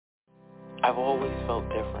I've always felt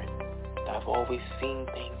different. I've always seen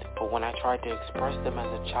things, but when I tried to express them as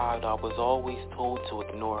a child, I was always told to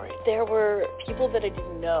ignore it. There were people that I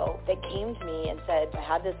didn't know that came to me and said, I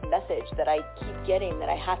have this message that I keep getting that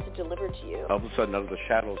I have to deliver to you. All of a sudden, out of the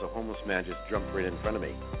shadows, a homeless man just jumped right in front of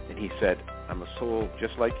me, and he said, I'm a soul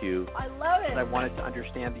just like you. I love it. I wanted to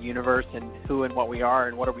understand the universe and who and what we are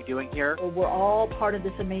and what are we doing here. We're all part of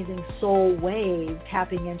this amazing soul wave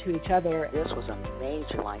tapping into each other. This was a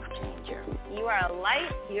major life changer. You are a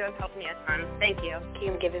light. You have helped me a ton. Thank you.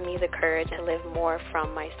 You've given me the courage to live more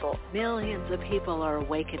from my soul. Millions of people are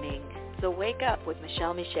awakening. So Wake Up with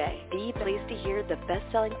Michelle Miche, the place to hear the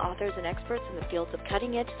best-selling authors and experts in the fields of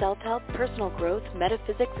cutting-edge self-help, personal growth,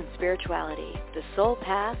 metaphysics, and spirituality. The soul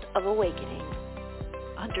path of awakening.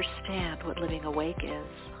 Understand what living awake is.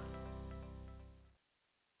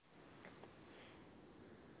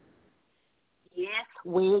 Yes,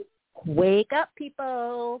 wake up,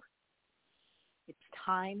 people. It's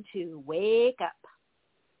time to wake up.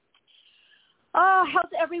 Oh, how's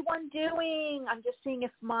everyone doing? I'm just seeing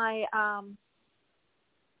if my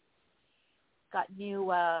got new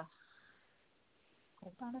hold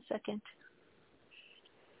on a second.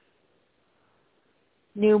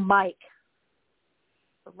 New mic.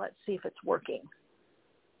 So let's see if it's working.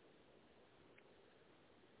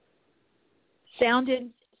 Sound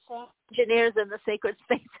engineers in the sacred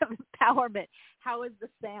space of empowerment. How is the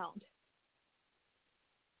sound?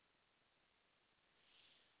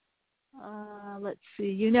 Let's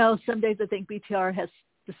see. You know, some days I think BTR has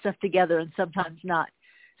the stuff together and sometimes not.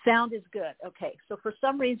 Sound is good. Okay. So for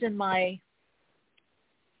some reason my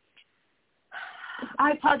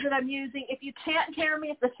iPod that I'm using, if you can't hear me,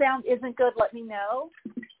 if the sound isn't good, let me know.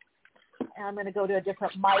 And I'm going to go to a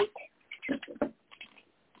different mic.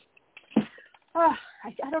 Oh,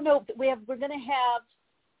 I don't know. We're going to have,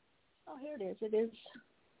 oh, here it is. It is.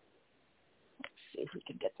 Let's see if we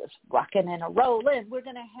can get this rocking and a rolling. We're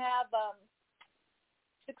going to have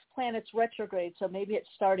 6 planets retrograde, so maybe it's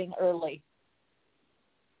starting early.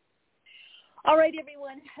 All right,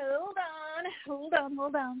 everyone, hold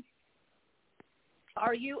on.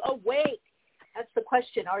 Are you awake? That's the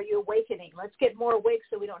question. Are you awakening? Let's get more awake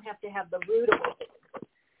so we don't have to have the rude awakening.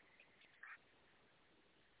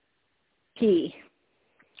 Key.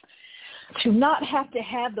 To not have to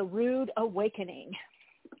have the rude awakening.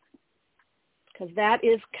 Because that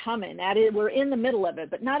is coming. We're in the middle of it,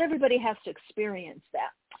 but not everybody has to experience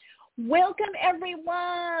that. Welcome,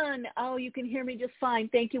 everyone. Oh, you can hear me just fine.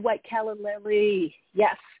 Thank you, White Calla Lily.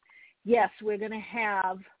 Yes, we're going to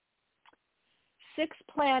have 6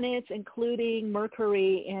 planets, including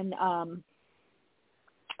Mercury in, I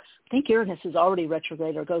think Uranus is already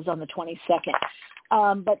retrograde or goes on the 22nd,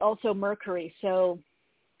 but also Mercury. So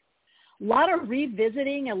a lot of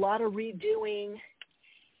revisiting, a lot of redoing,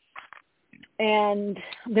 and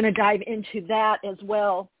I'm going to dive into that as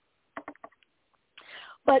well.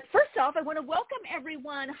 But first off, I want to welcome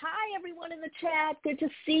everyone. Hi, everyone in the chat. Good to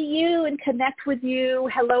see you and connect with you.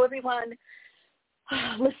 Hello, everyone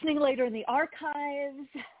listening later in the archives.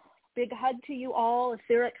 Big hug to you all,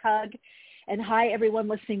 etheric hug. And hi, everyone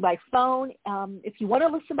listening by phone. If you want to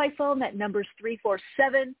listen by phone, that number is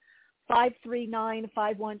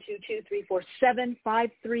 347-539-5122,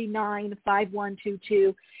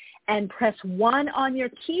 347-539-5122. And press 1 on your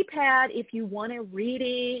keypad if you want a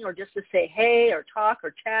reading or just to say hey or talk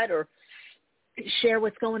or chat or share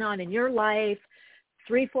what's going on in your life.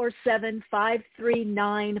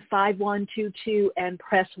 347-539-5122 and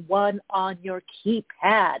press 1 on your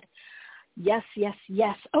keypad. Yes.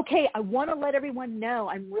 Okay, I want to let everyone know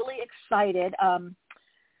I'm really excited.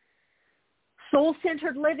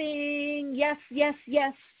 Soul-Centered Living, yes.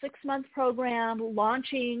 6-month program,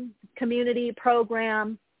 launching community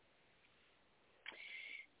program.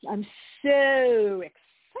 I'm so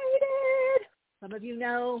excited. Some of you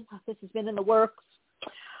know this has been in the works.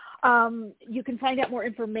 You can find out more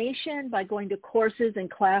information by going to courses and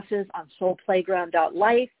classes on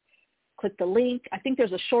soulplayground.life. Click the link. I think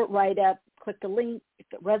there's a short write-up. Click the link. If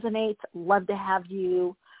it resonates, love to have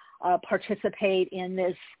you participate in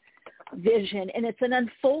this vision. And it's an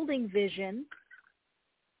unfolding vision.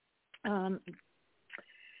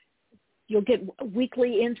 You'll get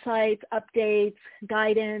weekly insights, updates,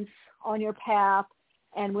 guidance on your path,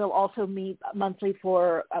 and we'll also meet monthly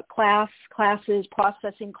for classes,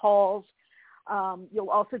 processing calls. You'll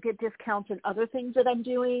also get discounts and other things that I'm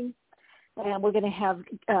doing, and we're going to have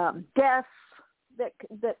guest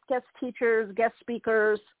teachers, guest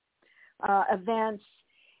speakers, events.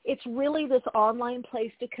 It's really this online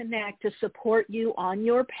place to connect, to support you on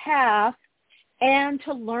your path, and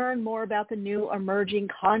to learn more about the new emerging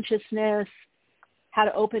consciousness how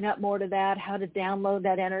to open up more to that, how to download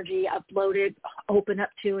that energy, upload it, open up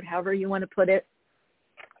to it, however you want to put it,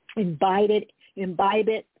 imbibe it,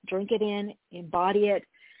 drink it in, embody it,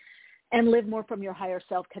 and live more from your higher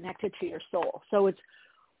self connected to your soul. So it's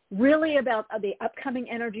really about the upcoming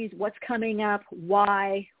energies, what's coming up,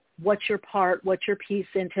 why, what's your part, what's your piece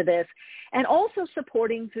into this, and also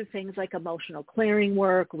supporting through things like emotional clearing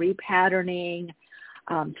work, repatterning.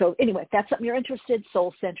 So anyway, if that's something you're interested in,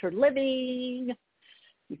 soul-centered living,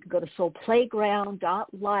 you can go to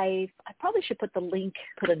soulplayground.life. I probably should put the link,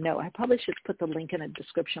 I probably should put the link in a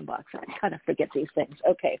description box. I kind of forget these things.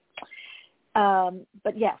 Okay.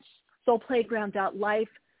 But yes, soulplayground.life,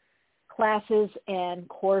 classes and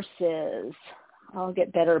courses. I'll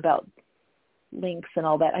get better about links and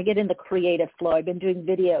all that. I get in the creative flow. I've been doing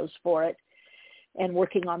videos for it and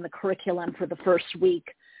working on the curriculum for the first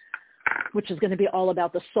week, which is going to be all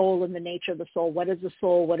about the soul and the nature of the soul. What is the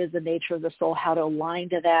soul? What is the nature of the soul? How to align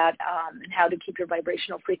to that, and how to keep your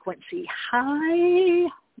vibrational frequency high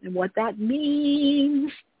and what that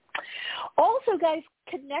means. Also, guys,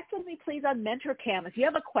 connect with me, please, on MentorCam. If you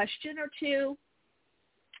have a question or two,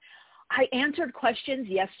 I answered questions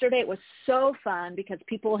yesterday. It was so fun because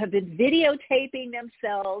people have been videotaping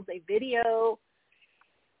themselves. They video,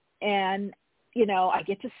 and, I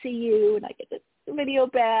get to see you, and I get to video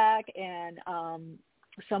back, and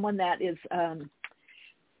someone that is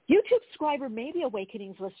YouTube subscriber, maybe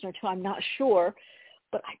Awakenings listener too, I'm not sure,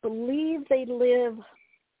 but I believe they live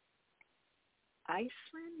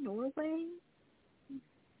Iceland, Norway,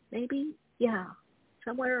 maybe, yeah,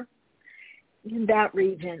 somewhere in that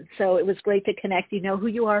region. So it was great to connect. You know who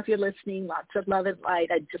you are if you're listening. Lots of love and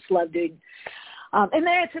light. I just love doing. And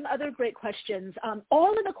there are some other great questions.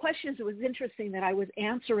 All of the questions, it was interesting that I was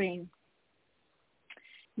answering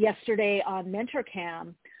yesterday on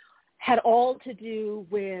MentorCam had all to do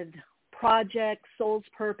with projects, soul's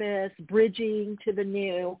purpose, bridging to the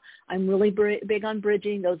new. I'm really big on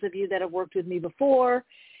bridging. Those of you that have worked with me before,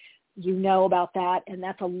 you know about that, and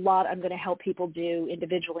that's a lot I'm going to help people do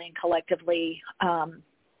individually and collectively.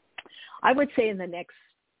 I would say in the next,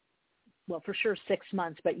 well, for sure 6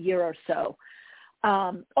 months, but year or so.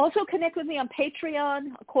 Also connect with me on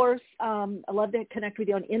Patreon, of course. I love to connect with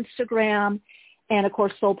you on Instagram, and of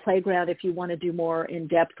course Soul Playground if you want to do more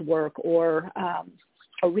in-depth work or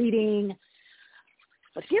a reading.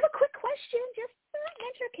 But if you have a quick question, just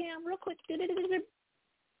MentorCam real quick.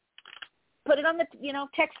 Put it on the,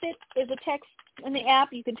 text it. There's a text in the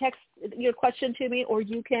app. You can text your question to me, or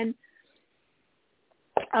you can,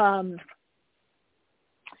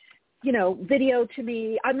 video to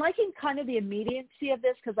me. I'm liking kind of the immediacy of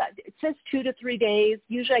this because it says 2 to 3 days.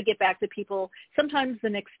 Usually I get back to people sometimes the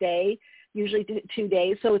next day, usually 2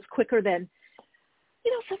 days. So it's quicker than,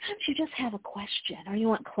 sometimes you just have a question or you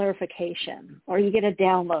want clarification or you get a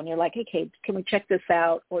download and you're like, okay, can we check this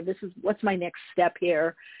out? Or what's my next step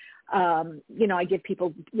here? I give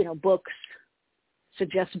people, books,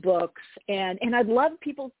 suggest books, and I'd love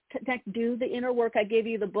people to do the inner work. I gave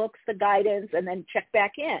you the books, the guidance, and then check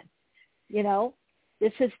back in.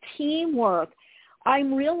 This is teamwork.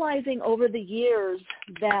 I'm realizing over the years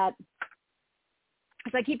that,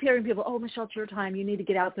 because I keep hearing people, oh, Michelle, it's your time. You need to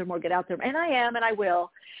get out there more, get out there. And I am, and I will.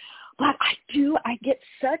 But I get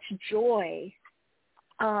such joy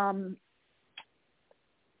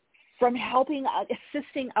from helping,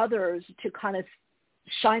 assisting others to kind of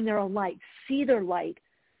shine their own light, see their light,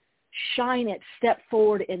 shine it, step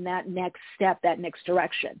forward in that next step, that next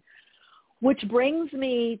direction, which brings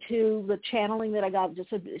me to the channeling that I got,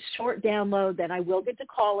 just a short download. Then I will get to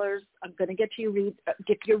callers. I'm going to get your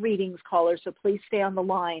readings, callers, so please stay on the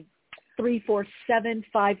line.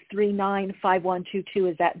 347-539-5122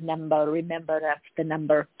 is that number. Remember, that's the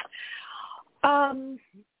number. Okay,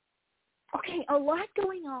 a lot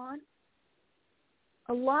going on.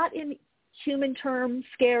 A lot in human terms,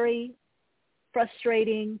 scary,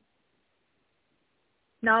 frustrating,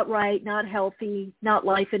 not right, not healthy, not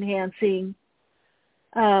life-enhancing,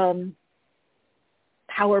 power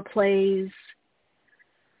plays,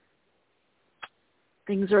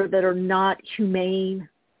 things that are not humane.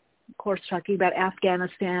 Of course, talking about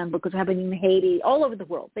Afghanistan, look what's happening in Haiti, all over the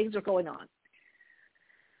world. Things are going on.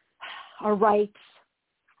 Our rights.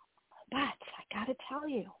 But I got to tell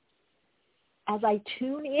you, as I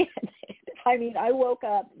tune in, I woke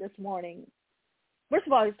up this morning. First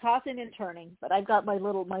of all, I was tossing and turning, but I've got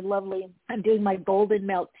I'm doing my golden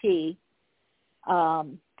milk tea.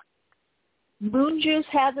 Moon Juice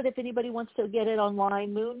has it if anybody wants to get it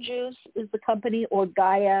online. Moon Juice is the company, or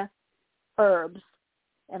Gaia Herbs.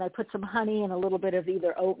 And I put some honey and a little bit of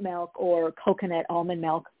either oat milk or coconut almond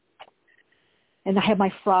milk. And I have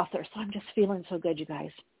my frother, so I'm just feeling so good, you guys.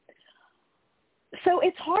 So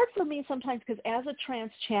it's hard for me sometimes because as a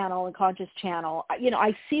trance channel and conscious channel,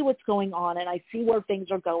 I see what's going on and I see where things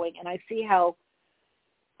are going and I see how,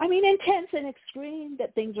 intense and extreme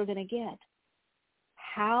that things are going to get.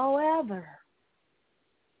 However,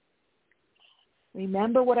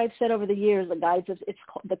 remember what I've said over the years, the guides, it's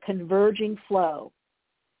called the converging flow.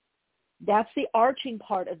 That's the arching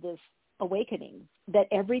part of this awakening, that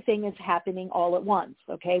everything is happening all at once,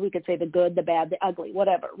 okay? We could say the good, the bad, the ugly,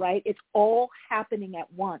 whatever, right? It's all happening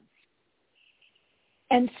at once.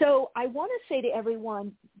 And so I want to say to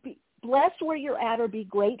everyone, be blessed where you're at or be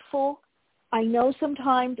grateful. I know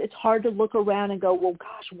sometimes it's hard to look around and go, well,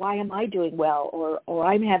 gosh, why am I doing well? Or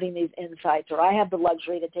I'm having these insights, or I have the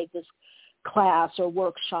luxury to take this class or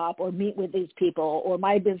workshop or meet with these people, or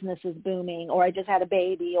my business is booming, or I just had a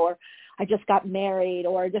baby, or I just got married,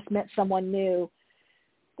 or I just met someone new.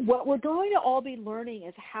 What we're going to all be learning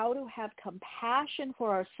is how to have compassion for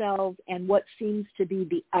ourselves and what seems to be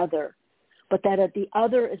the other, but that the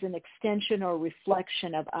other is an extension or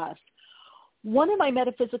reflection of us. One of my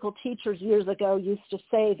metaphysical teachers years ago used to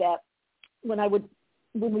say that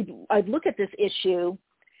I'd look at this issue,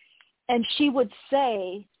 and she would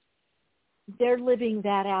say, they're living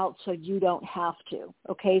that out so you don't have to,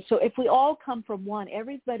 okay? So if we all come from one,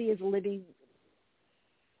 everybody is living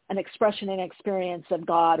an expression and experience of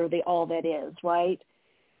God or the all that is, right?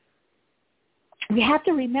 We have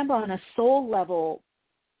to remember on a soul level,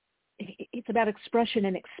 it's about expression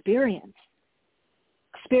and experience.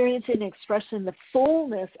 Experiencing and expressing the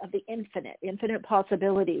fullness of the infinite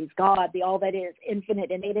possibilities, God, the all that is,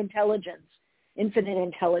 infinite intelligence,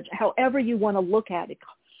 however you want to look at it,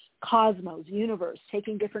 cosmos, universe,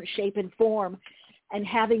 taking different shape and form and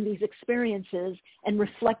having these experiences and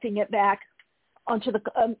reflecting it back onto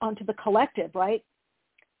the collective, right?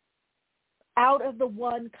 Out of the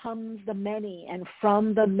one comes the many, and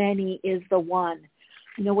from the many is the one.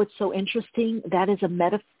 You know what's so interesting? That is a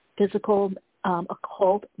metaphysical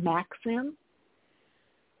occult maxim,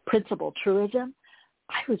 principle, truism.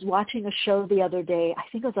 I was watching a show the other day. I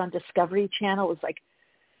think it was on Discovery Channel. It was like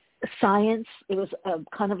science. It was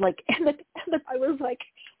kind of like, and I was like,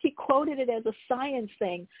 he quoted it as a science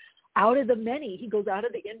thing. Out of the many, he goes out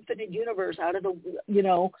of the infinite universe, out of the,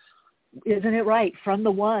 isn't it right? From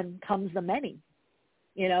the one comes the many,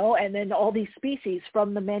 and then all these species,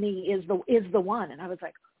 from the many is the one. And I was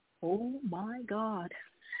like, oh my God.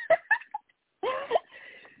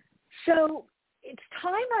 So it's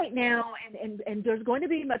time right now, and there's going to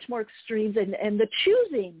be much more extremes, and the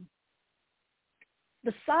choosing,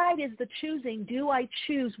 the side is the choosing. Do I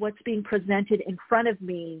choose what's being presented in front of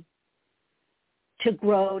me to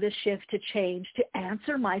grow, to shift, to change, to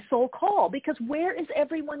answer my soul call? Because where is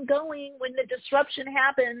everyone going when the disruption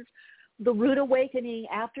happens, the rude awakening,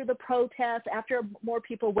 after the protests, after more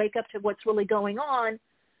people wake up to what's really going on?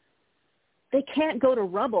 They can't go to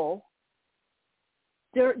rubble.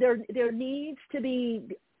 There needs to be,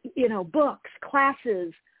 books,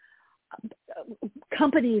 classes,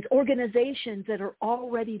 companies, organizations that are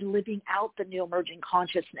already living out the new emerging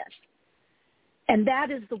consciousness. And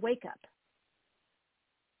that is the wake up.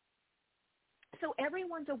 So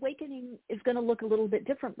everyone's awakening is going to look a little bit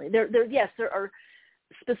differently. There are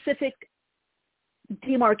specific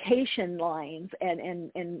demarcation lines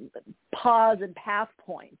and pause and path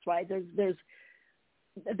points, right?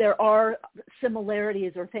 There are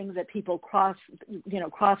similarities or things that people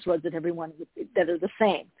crossroads that everyone that are the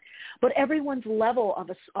same, but everyone's level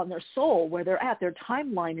on their soul, where they're at, their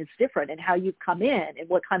timeline is different, and how you've come in and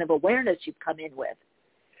what kind of awareness you've come in with.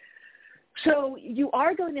 So you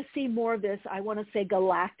are going to see more of this, I want to say,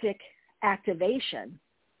 galactic activation,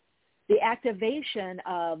 the activation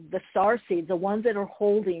of the star seeds, the ones that are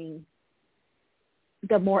holding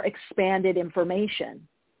the more expanded information.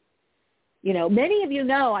 Many of you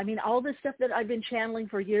know, all this stuff that I've been channeling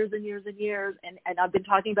for years and years and years, and I've been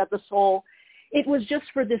talking about the soul, it was just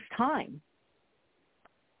for this time.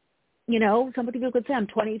 Some people could say I'm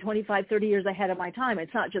 20, 25, 30 years ahead of my time.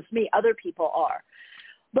 It's not just me. Other people are.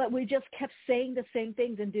 But we just kept saying the same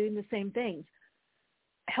things and doing the same things.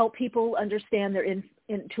 Help people understand their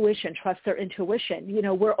intuition, trust their intuition.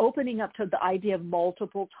 We're opening up to the idea of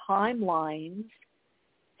multiple timelines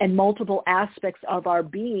and multiple aspects of our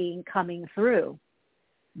being coming through.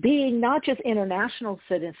 Being not just international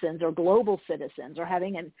citizens or global citizens, or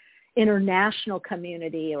having an international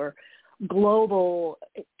community or global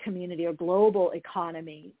community or global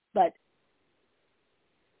economy, but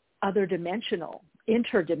other dimensional,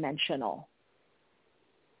 interdimensional.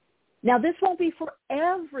 Now, this won't be for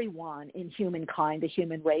everyone in humankind, the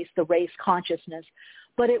human race, the race consciousness,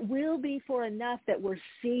 But it will be for enough that we're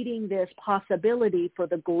seeding this possibility for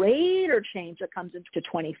the greater change that comes into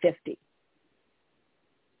 2050.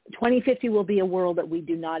 2050 will be a world that we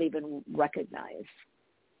do not even recognize.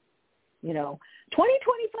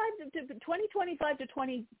 2025 to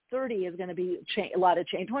 2030 is going to be a lot of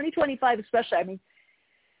change. 2025 especially, I mean,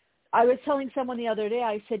 I was telling someone the other day,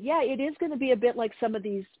 I said, yeah, it is going to be a bit like some of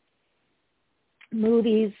these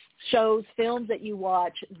movies, shows, films that you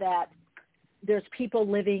watch that there's people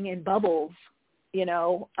living in bubbles,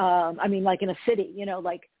 I mean, like in a city,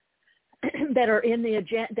 like that are in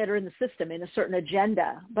the system in a certain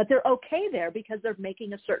agenda, but they're okay there because they're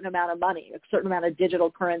making a certain amount of money, a certain amount of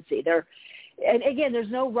digital currency. And again,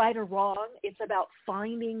 there's no right or wrong. It's about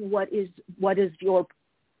finding what is your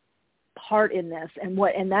part in this, and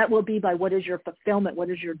that will be by what is your fulfillment,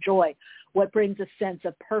 what is your joy, what brings a sense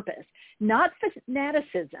of purpose, not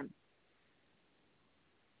fanaticism,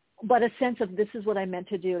 but a sense of this is what I meant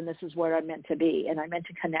to do and this is where I meant to be, and I meant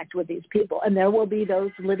to connect with these people. And there will be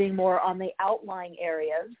those living more on the outlying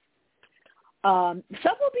areas. Some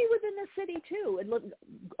will be within the city too,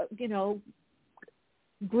 and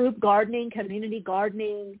group gardening, community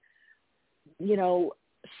gardening,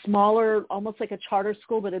 smaller, almost like a charter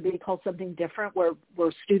school, but it'd be called something different where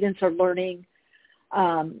students are learning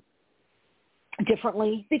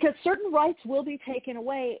differently, because certain rights will be taken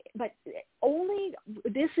away, but only,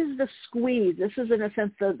 this is the squeeze. This is, in a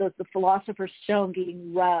sense, the philosopher's stone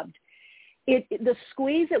getting rubbed. The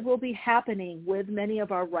squeeze that will be happening with many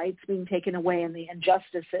of our rights being taken away and the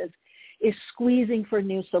injustices is squeezing for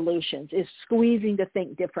new solutions, is squeezing to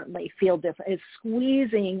think differently, feel different, is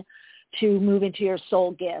squeezing to move into your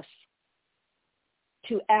soul gifts,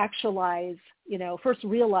 to actualize, first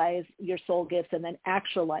realize your soul gifts and then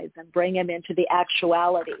actualize them, bring them into the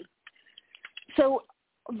actuality. So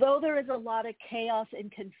though there is a lot of chaos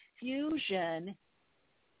and confusion,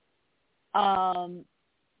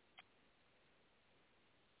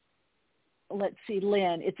 let's see,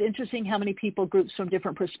 Lynn, it's interesting how many groups from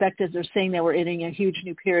different perspectives are saying that we're entering a huge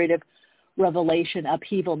new period of revelation,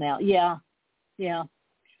 upheaval now. Yeah.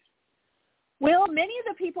 Well, many of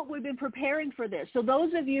the people, we've been preparing for this. So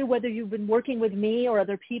those of you, whether you've been working with me or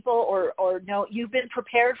other people or no, you've been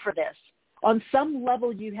prepared for this. On some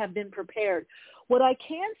level, you have been prepared. What I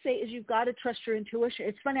can say is you've got to trust your intuition.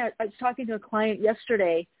 It's funny, I was talking to a client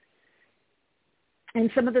yesterday,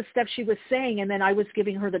 and some of the stuff she was saying, and then I was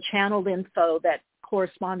giving her the channeled info that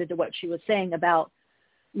corresponded to what she was saying about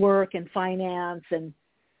work and finance and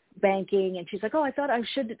banking. And she's like, oh, I thought I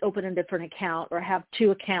should open a different account or have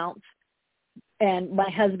two accounts. And my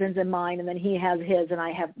husband's and mine, and then he has his, and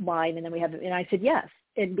I have mine, and then we have, and I said yes.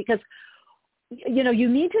 And because, you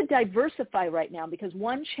need to diversify right now, because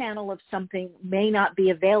one channel of something may not be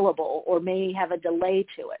available or may have a delay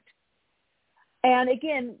to it. And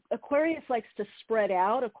again, Aquarius likes to spread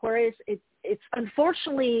out. Aquarius, it's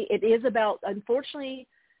unfortunately,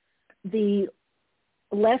 the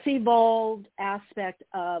less evolved aspect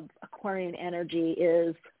of Aquarian energy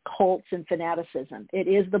is cults and fanaticism. It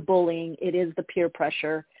is the bullying. It is the peer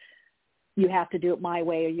pressure. You have to do it my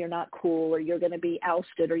way, or you're not cool, or you're going to be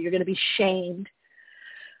ousted, or you're going to be shamed.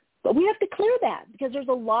 But we have to clear that, because there's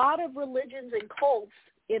a lot of religions and cults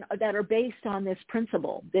that are based on this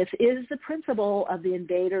principle. This is the principle of the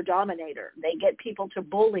invader-dominator. They get people to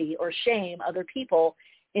bully or shame other people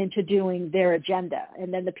into doing their agenda.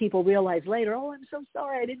 And then the people realize later, oh, I'm so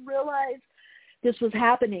sorry, I didn't realize this was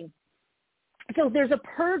happening. So there's a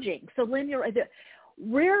purging. So Lynn, you're right.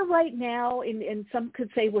 We're right now, and some could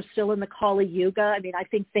say we're still in the Kali Yuga. I mean, I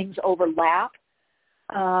think things overlap.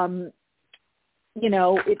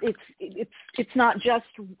 It's not just,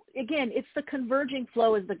 again, it's the converging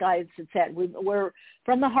flow, as the guides had said. We're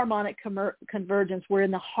from the harmonic convergence, we're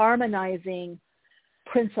in the harmonizing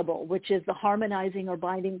principle, which is the harmonizing or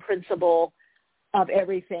binding principle of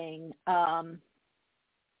everything,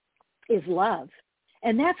 is love.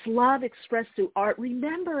 And that's love expressed through art.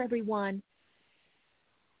 Remember, everyone,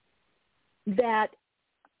 that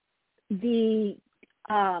the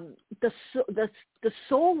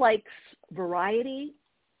soul likes variety,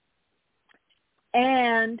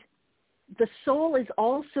 and the soul is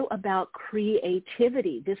also about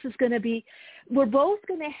creativity. This is going to be, we're both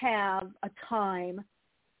going to have a time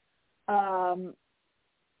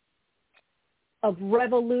of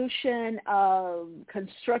revolution, of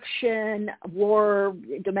construction, war,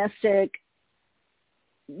 domestic,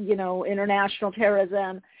 international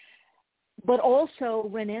terrorism, but also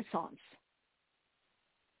Renaissance.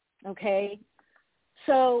 Okay?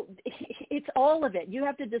 So it's all of it. You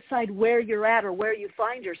have to decide where you're at or where you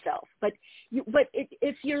find yourself.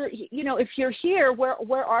 If you're here,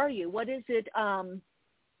 where are you? What is it?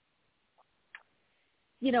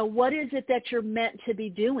 what is it that you're meant to be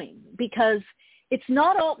doing? Because it's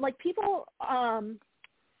not all, like people are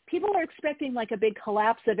expecting like a big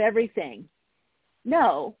collapse of everything.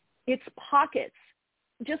 No, it's pockets.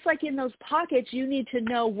 Just like in those pockets, you need to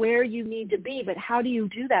know where you need to be, but how do you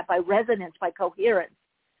do that? By resonance, by coherence.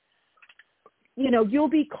 You'll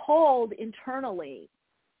be called internally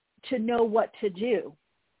to know what to do.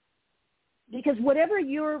 Because whatever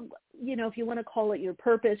your, if you want to call it your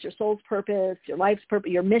purpose, your soul's purpose, your life's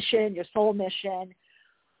purpose, your mission, your soul mission,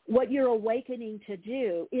 what you're awakening to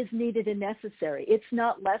do is needed and necessary. It's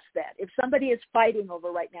not less than. If somebody is fighting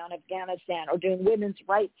over right now in Afghanistan or doing women's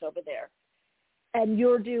rights over there, and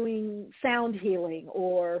you're doing sound healing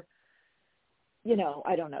or,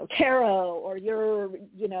 I don't know, tarot, or you're,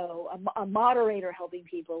 a moderator helping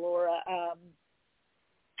people, or a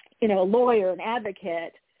lawyer, an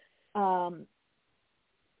advocate,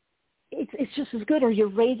 it's just as good. Or you're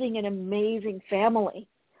raising an amazing family,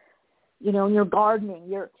 and you're gardening.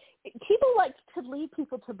 People like to lead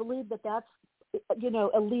people to believe that that's,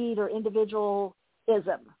 elite or individualism,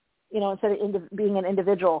 instead of being an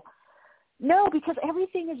individual. No, because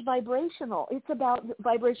everything is vibrational. It's about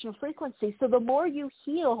vibrational frequency. So the more you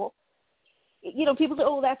heal, people say,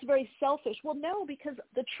 oh, that's very selfish. Well, no, because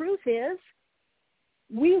the truth is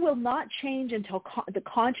we will not change until the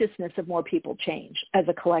consciousness of more people change as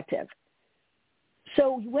a collective.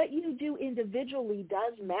 So what you do individually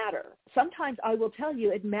does matter. Sometimes I will tell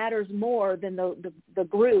you it matters more than the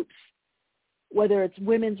groups, whether it's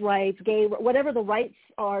women's rights, gay, whatever the rights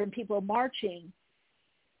are, and people marching.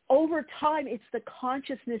 Over time, it's the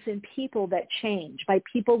consciousness in people that change by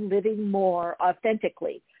people living more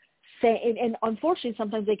authentically. And unfortunately,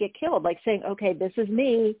 sometimes they get killed, like saying, okay, this is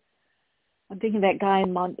me. I'm thinking that guy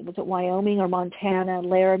in, was it Wyoming or Montana,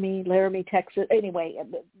 Laramie, Texas, anyway,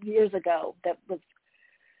 years ago, that was,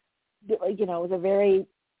 was a very,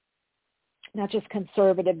 not just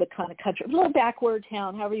conservative, but kind of country, a little backward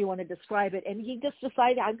town, however you want to describe it. And he just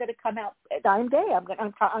decided, I'm going to come out, I'm gay, I'm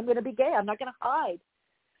going to be gay, I'm not going to hide.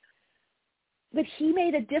 But he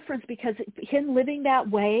made a difference because him living that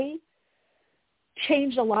way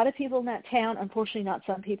changed a lot of people in that town. Unfortunately, not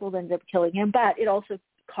some people ended up killing him, but it also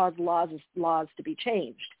caused laws to be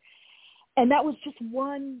changed. And that was just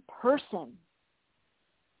one person.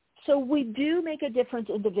 So we do make a difference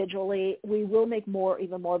individually. We will make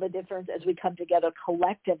even more of a difference as we come together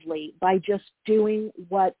collectively by just doing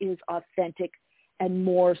what is authentic and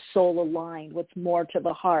more soul aligned, what's more to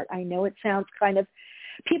the heart. I know it sounds kind of,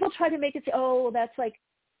 people try to make it say, oh, that's like,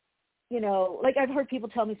 like I've heard people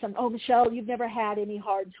tell me something, oh, Michelle, you've never had any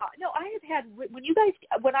hard time. No, I have had,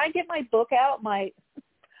 when I get my book out, I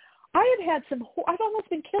have had I've almost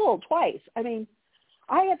been killed twice. I mean,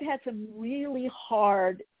 I have had some really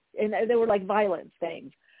hard, and they were like violence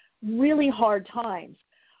things, really hard times.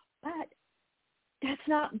 But that's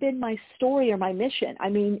not been my story or my mission. I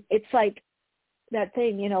mean, it's like that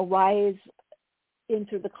thing, rise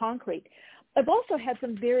into the concrete. I've also had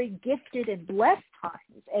some very gifted and blessed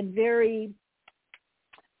times and very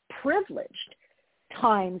privileged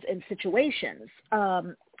times and situations.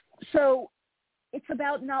 So it's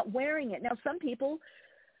about not wearing it. Now, some people,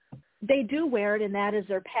 they do wear it, and that is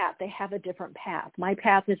their path. They have a different path. My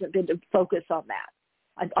path hasn't been to focus on that.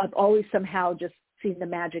 I've always somehow just seen the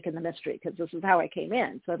magic and the mystery because this is how I came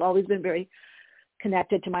in. So I've always been very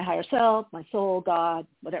connected to my higher self, my soul, God,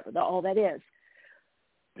 whatever, all that is.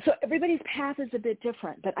 So everybody's path is a bit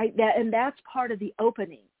different, but that's part of the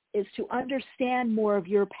opening, is to understand more of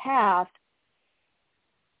your path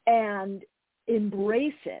and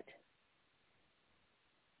embrace it.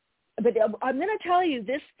 But I'm going to tell you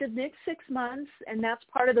the next 6 months, and that's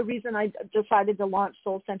part of the reason I decided to launch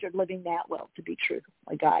Soul-Centered Living that well, to be true,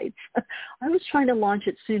 my guides. I was trying to launch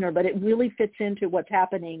it sooner, but it really fits into what's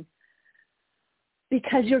happening.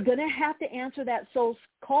 Because you're going to have to answer that soul's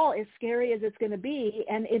call, as scary as it's going to be.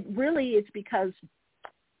 And it's because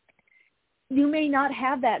you may not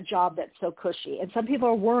have that job that's so cushy. And some people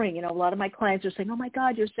are worrying. A lot of my clients are saying, oh, my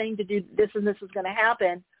God, you're saying to do this and this is going to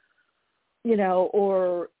happen,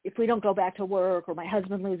 or if we don't go back to work, or my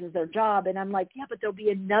husband loses their job. And I'm like, yeah, but there'll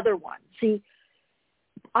be another one. See,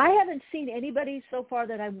 I haven't seen anybody so far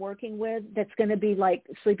that I'm working with that's going to be like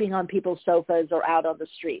sleeping on people's sofas or out on the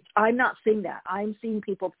streets. I'm not seeing that. I'm seeing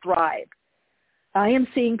people thrive. I am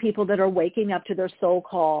seeing people that are waking up to their soul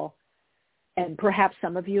call, and perhaps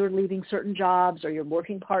some of you are leaving certain jobs, or you're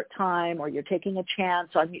working part-time, or you're taking a chance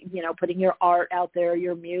on, putting your art out there,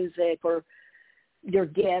 your music, or your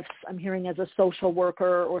gifts. I'm hearing as a social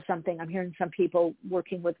worker or something. I'm hearing some people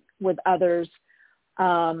working with others.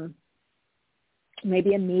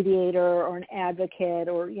 Maybe a mediator or an advocate,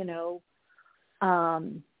 or,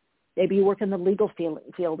 Maybe you work in the legal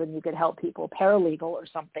field and you could help people, paralegal or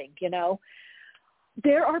something, you know.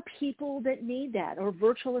 There are people that need that, or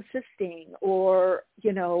virtual assisting, or,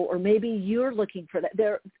 you know, or maybe you're looking for that.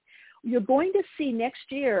 You're going to see next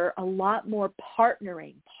year a lot more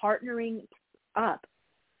partnering up,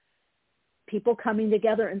 people coming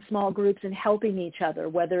together in small groups and helping each other,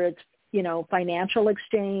 whether it's, you know, financial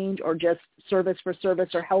exchange or just service for service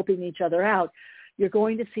or helping each other out. You're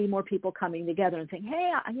going to see more people coming together and saying,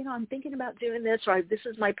 hey, you know, I'm thinking about doing this, or this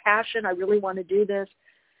is my passion. I really want to do this.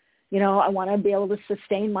 You know, I want to be able to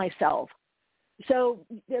sustain myself. So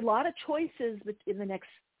there are a lot of choices in the next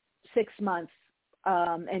 6 months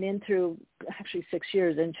and into, actually 6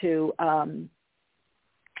 years into,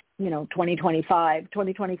 you know,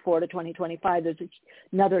 2024 to 2025. There's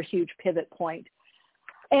another huge pivot point.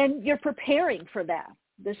 And you're preparing for that.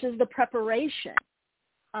 This is the preparation.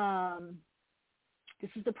 This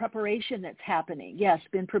is the preparation that's happening. Yes,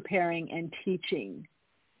 been preparing and teaching.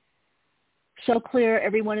 So clear,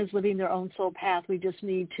 everyone is living their own soul path. We just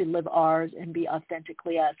need to live ours and be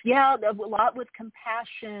authentically us. Yeah, a lot with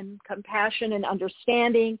compassion and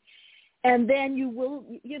understanding. And then you will,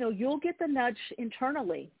 you know, you'll get the nudge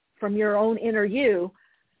internally from your own inner you,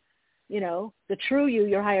 you know, the true you,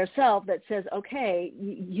 your higher self, that says, okay,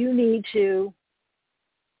 you need to,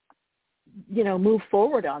 you know, move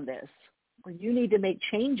forward on this. Or you need to make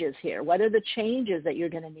changes here. What are the changes that you're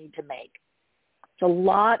going to need to make? It's a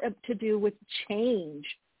lot to do with change.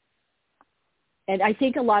 And I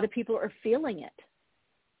think a lot of people are feeling it.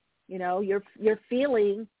 You know, you're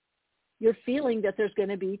feeling that there's going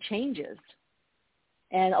to be changes.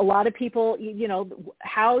 And a lot of people, you know,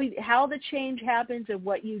 how the change happens and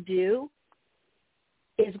what you do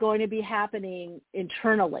is going to be happening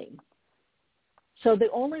internally. So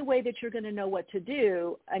the only way that you're going to know what to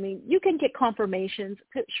do, I mean, you can get confirmations.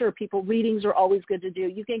 Sure, readings are always good to do.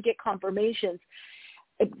 You can get confirmations,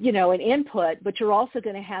 you know, and input, but you're also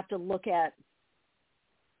going to have to look at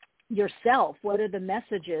yourself. What are the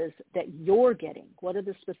messages that you're getting? What are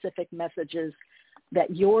the specific messages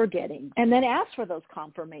that you're getting? And then ask for those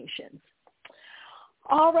confirmations.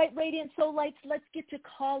 All right, Radiant Soul Lights, let's get to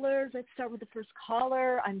callers. Let's start with the first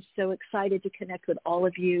caller. I'm so excited to connect with all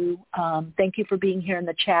of you. Thank you for being here in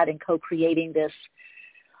the chat and co-creating this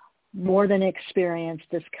more than experience,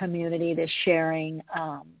 this community, this sharing.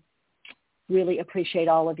 Really appreciate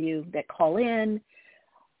all of you that call in,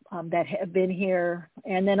 that have been here.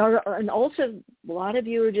 And then and also a lot of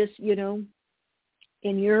you are just, you know,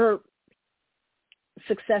 in your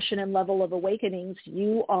succession and level of awakenings,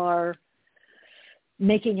 you are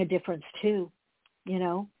making a difference too, you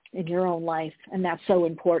know, in your own life. And that's so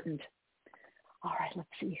important. All right, let's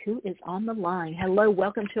see who is on the line. Hello,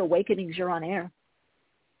 welcome to Awakenings. You're on air.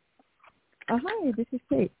 Oh, hi, this is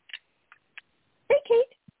Kate. Hey,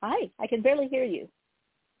 Kate. Hi, I can barely hear you.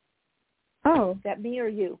 Oh. Is that me or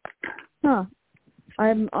you? Huh.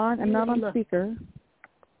 I'm not on speaker.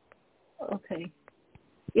 Okay.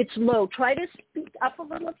 It's low. Try to speak up a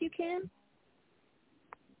little if you can.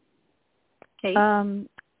 Kate?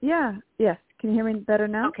 Yeah. Yes. Can you hear me better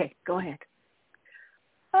now? Okay, go ahead.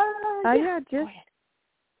 Yeah, just, go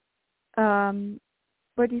ahead.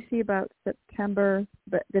 What do you see about September,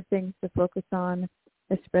 but the things to focus on,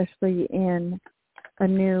 especially in a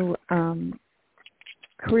new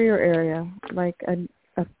career area, like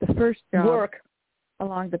the first job work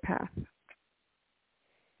along the path?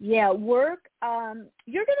 Yeah, work.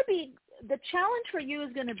 You're going to be, the challenge for you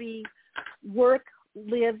is going to be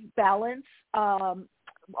work-live balance,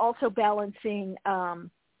 also balancing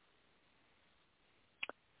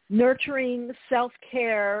nurturing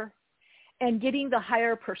self-care and getting the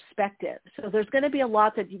higher perspective. So there's going to be a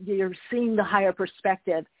lot that you're seeing the higher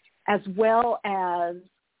perspective as well as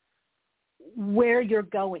where you're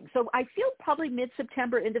going. So I feel probably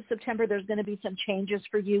mid-September, end of September, there's going to be some changes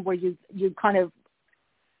for you where you kind of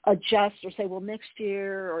adjust or say, well, next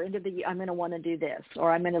year or into the year, I'm going to want to do this,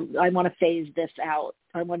 or I want to phase this out.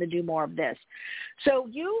 I want to do more of this. So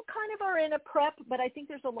you kind of are in a prep, but I think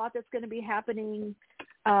there's a lot that's going to be happening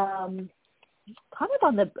kind of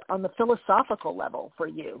on the philosophical level for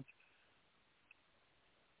you.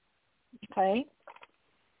 Okay.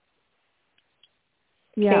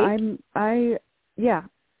 Yeah, Kate? I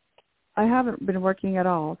haven't been working at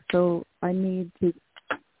all, so I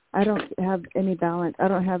don't have any balance. I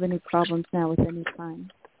don't have any problems now with any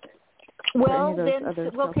time. Well, then,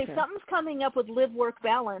 okay, something's coming up with live-work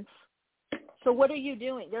balance. So what are you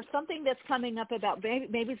doing? There's something that's coming up about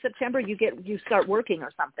maybe September you start working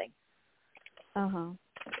or something.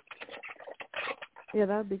 Yeah,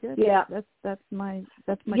 that would be good. Yeah, that's my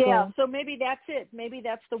yeah. goal. So maybe that's it. Maybe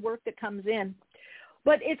that's the work that comes in.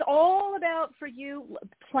 But it's all about, for you,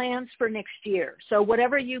 plans for next year. So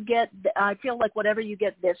whatever you get, I feel like whatever you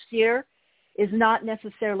get this year is not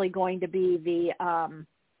necessarily going to be the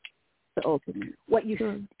ultimate. What you,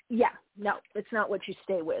 sure. Yeah, no, it's not what you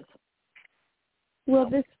stay with. Well,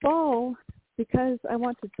 this fall, because I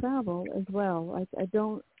want to travel as well.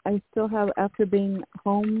 I still have, after being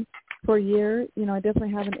home for a year, I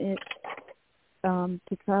definitely have an itch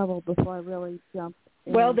to travel before I really jump.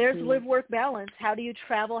 Well, there's live-work balance. How do you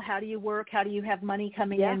travel? How do you work? How do you have money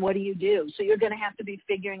coming in? What do you do? So you're going to have to be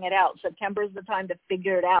figuring it out. September is the time to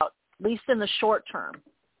figure it out, at least in the short term.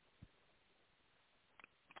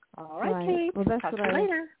 All right, Kate. Well, that's talk what to you I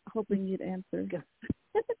later. was hoping you'd answer.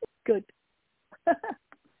 Good.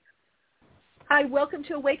 Hi, welcome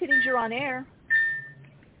to Awakenings. You're on air.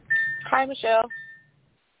 Hi, Michelle.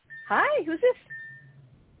 Hi, who's this?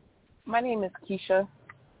 My name is Keisha.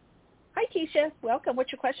 Hi, Keisha. Welcome.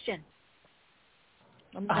 What's your question?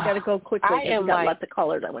 I got to go quickly. I am got lots of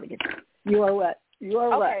callers I want to get to. You are what? You are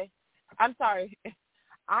what? Okay. I'm sorry.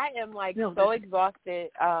 I am so exhausted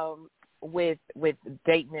with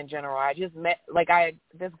dating in general. I just met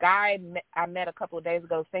this guy I met a couple of days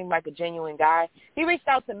ago seemed like a genuine guy. He reached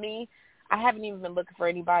out to me. I haven't even been looking for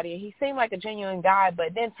anybody. He seemed like a genuine guy, but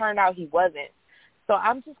then turned out he wasn't. So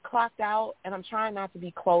I'm just clocked out, and I'm trying not to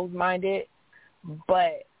be closed-minded,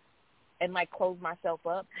 and close myself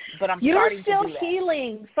up. But I'm starting to do that. You're still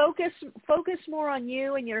healing. Focus more on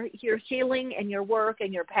you and your healing and your work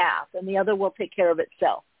and your path, and the other will take care of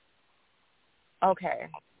itself. Okay.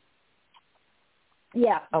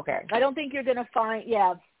 Yeah. Okay. I don't think you're going to find.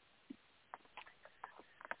 Yeah.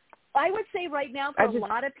 I would say right now for a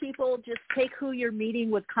lot of people, just take who you're meeting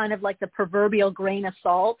with kind of like the proverbial grain of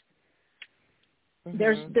salt. Mm-hmm.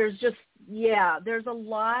 There's a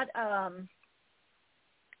lot.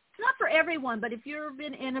 It's not for everyone, but if you've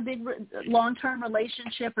been in a big long-term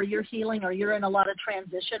relationship or you're healing or you're in a lot of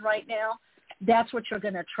transition right now, that's what you're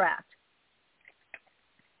going to attract.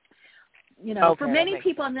 For many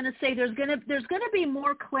people, I'm going to say there's going to be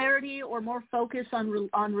more clarity or more focus on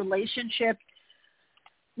relationship.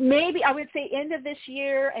 Maybe I would say end of this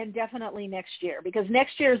year and definitely next year, because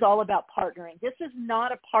next year is all about partnering. This is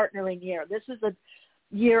not a partnering year. This is a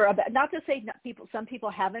year about, not to say some people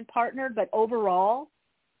haven't partnered, but overall,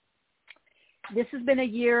 this has been a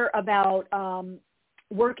year about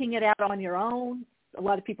working it out on your own. A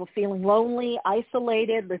lot of people feeling lonely,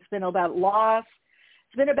 isolated. It's been about loss.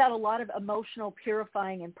 It's been about a lot of emotional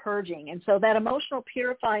purifying and purging. And so that emotional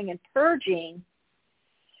purifying and purging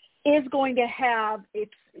is going to have,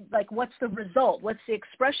 it's like, what's the result? What's the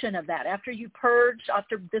expression of that? After you purge,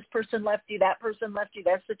 after this person left you, that person left you,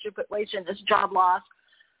 that situation, this job loss,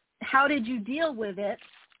 how did you deal with it?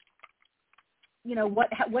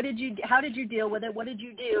 How did you deal with it? What did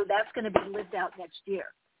you do? That's going to be lived out next year.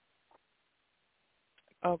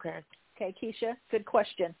 Okay. Okay, Keisha, good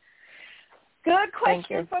question. Good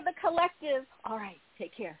question for the collective. All right,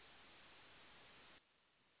 take care.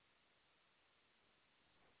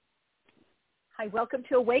 Hi, welcome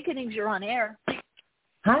to Awakenings. You're on air.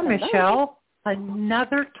 Hi, Michelle.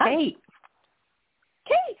 Another Kate.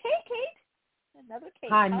 Kate. Hey, Kate. Another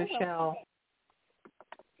Kate. Hi, Michelle.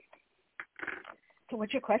 So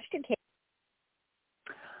what's your question, Kate?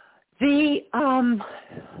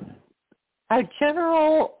 A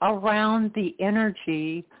general around the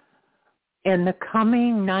energy in the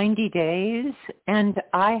coming 90 days, and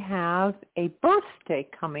I have a birthday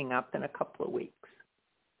coming up in a couple of weeks.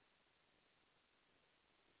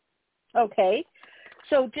 Okay.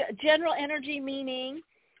 So general energy meaning?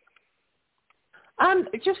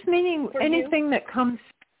 Just meaning for anything that comes,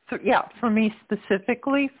 for me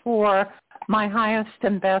specifically, for my highest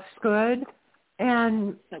and best good.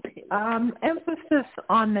 And emphasis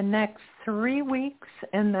on the next 3 weeks,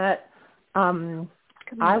 and that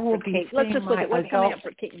I will be seeing Let's just look at what's coming up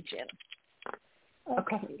for Kate and Jim.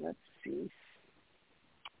 Okay, let's see.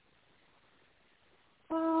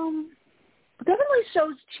 Definitely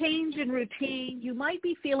shows change in routine. You might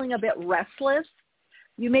be feeling a bit restless.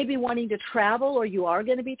 You may be wanting to travel, or you are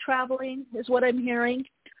going to be traveling, is what I'm hearing.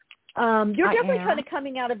 You're definitely kind of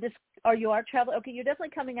coming out of this, or you are traveling. Okay, you're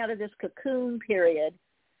definitely coming out of this cocoon period.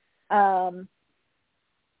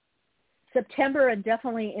 September and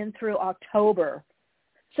definitely in through October.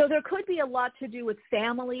 So there could be a lot to do with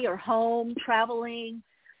family or home, traveling.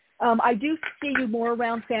 I do see you more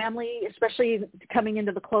around family, especially coming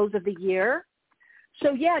into the close of the year.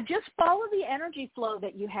 So, yeah, just follow the energy flow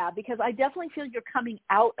that you have, because I definitely feel you're coming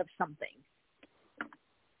out of something.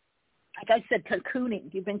 Like I said, cocooning.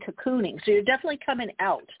 You've been cocooning. So you're definitely coming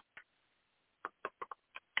out.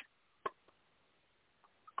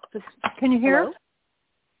 Can you hear?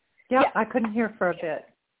 Yeah, I couldn't hear for a bit.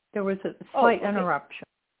 There was a slight interruption.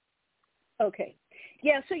 Okay.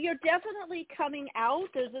 Yeah, so you're definitely coming out.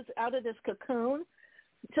 There's this out of this cocoon.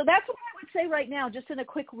 So that's what I would say right now, just in a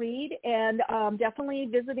quick read, and definitely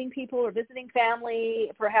visiting people or visiting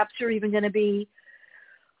family. Perhaps you're even going to be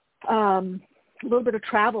a little bit of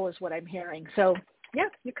travel is what I'm hearing. So, yeah,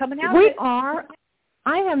 you're coming out. We are.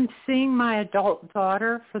 I am seeing my adult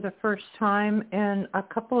daughter for the first time in a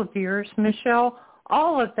couple of years, Michelle.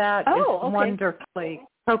 All of that is wonderfully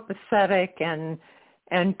copacetic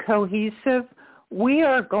and cohesive. We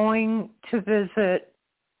are going to visit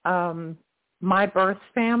my birth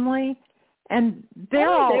family, and they're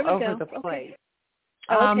all over the place.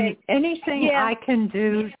 Anything I can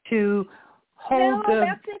do to hold the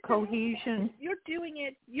cohesion. You're doing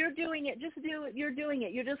it. Just do it. You're doing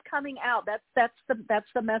it. You're just coming out. That's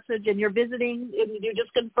the message. And you're visiting. And you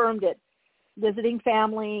just confirmed it. Visiting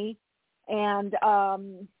family, and I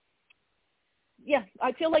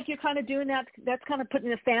feel like you're kind of doing that. That's kind of putting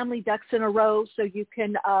the family ducks in a row so you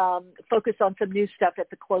can focus on some new stuff at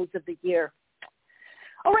the close of the year.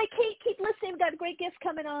 All right, Kate, keep listening. We've got great guests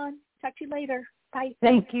coming on. Talk to you later. Bye.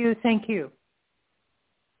 Thank you.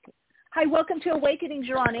 Hi, welcome to Awakenings.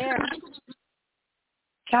 You're on air.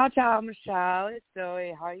 Ciao, Michelle. It's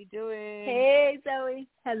Zoe. How are you doing? Hey, Zoe.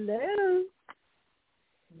 Hello.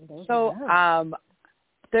 So,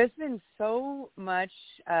 there's been so much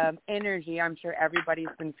energy. I'm sure everybody's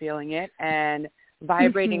been feeling it and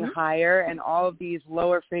vibrating higher, and all of these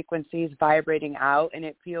lower frequencies vibrating out, and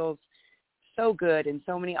it feels so good and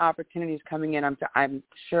so many opportunities coming in. I'm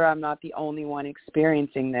sure I'm not the only one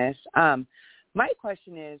experiencing this. My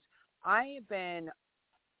question is, I've been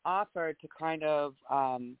offered to kind of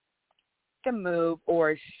to move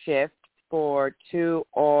or shift for 2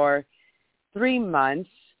 or 3 months,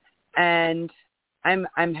 and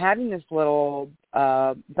I'm having this little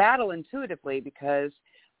battle intuitively, because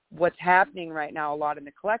what's happening right now a lot in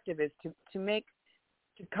the collective is to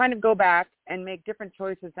kind of go back and make different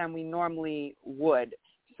choices than we normally would.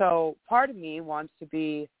 So part of me wants to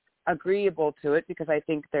be agreeable to it because I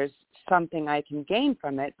think there's something I can gain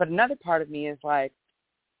from it. But another part of me is like,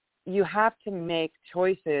 you have to make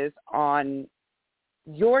choices on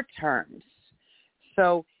your terms.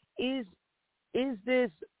 So is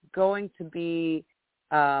this going to be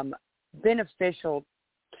beneficial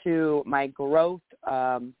to my growth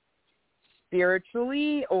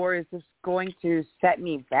spiritually, or is this going to set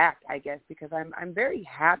me back, I guess, because I'm very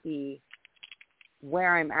happy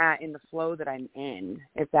where I'm at in the flow that I'm in,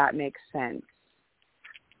 if that makes sense.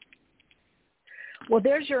 Well,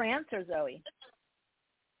 there's your answer, Zoe.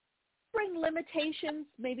 Bring limitations,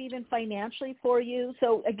 maybe even financially for you.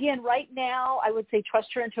 So again, right now, I would say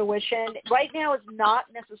trust your intuition. Right now is not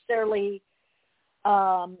necessarily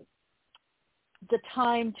the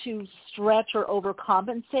time to stretch or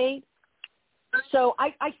overcompensate. So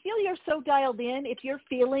I feel you're so dialed in. If you're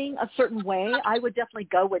feeling a certain way, I would definitely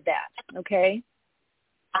go with that, okay?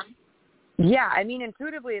 Yeah, I mean,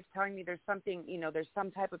 intuitively it's telling me there's something, there's some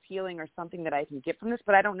type of healing or something that I can get from this,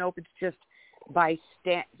 but I don't know if it's just by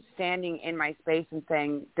standing in my space and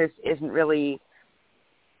saying this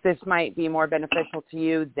might be more beneficial to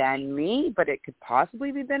you than me, but it could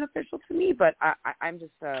possibly be beneficial to me. But I'm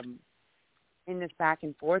just in this back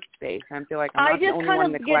and forth space. I feel like I'm not the only one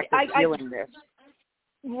in the collective feeling this.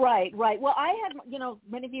 Right. Well, I had,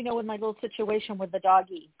 many of you know, in my little situation with the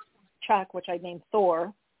doggy Chuck, which I named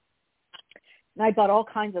Thor, and I bought all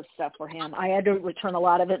kinds of stuff for him. I had to return a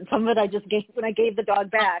lot of it, and some of it I just gave when I gave the dog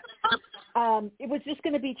back. It was just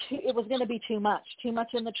going to be too much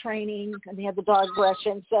in the training, and he had the dog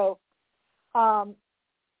brushing. So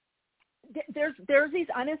there's these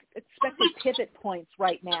unexpected pivot points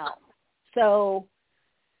right now. So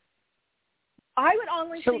I would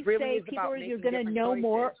honestly say people you're going to know choices.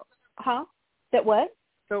 More. Huh? That what?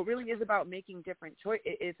 So it really is about making different choices.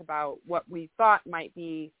 It's about what we thought might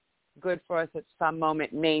be good for us at some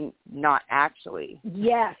moment may not actually.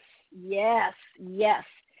 Yes.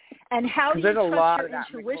 And how do you trust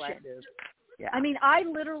your intuition? Yeah. I mean, I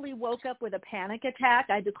literally woke up with a panic attack.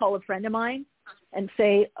 I had to call a friend of mine and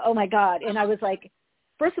say, oh, my God. And I was like,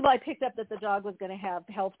 first of all, I picked up that the dog was going to have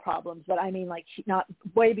health problems, but I mean, like, not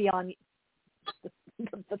way beyond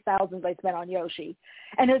the thousands I spent on Yoshi.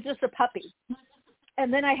 And it was just a puppy.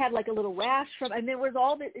 And then I had like a little rash and there was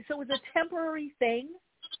all this. So it was a temporary thing.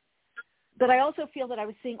 But I also feel that I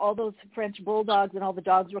was seeing all those French bulldogs and all the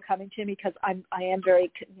dogs were coming to me because I am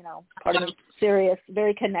very, part of me serious,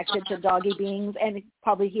 very connected to doggy beings and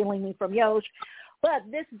probably healing me from Yosh. But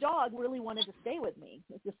this dog really wanted to stay with me.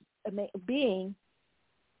 This being,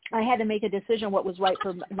 I had to make a decision what was right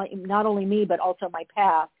for not only me but also my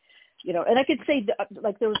path. and I could say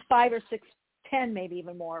like there was 5 or 6, 10, maybe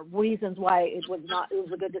even more reasons why it was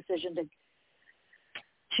a good decision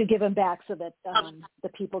to give him back so that the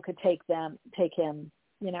people could take him,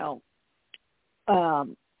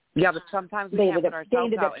 yeah, but sometimes we can't put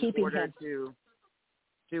ourselves out in order to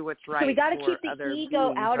do what's right. So we got to for keep the other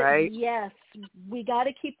ego beings, out right? of it. Yes, we got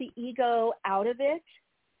to keep the ego out of it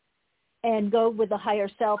and go with the higher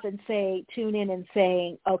self and tune in and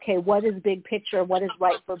saying, okay, what is big picture? What is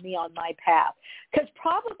right for me on my path? Because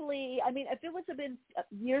probably, I mean, if it would have been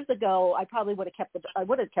years ago, I probably would have kept it. I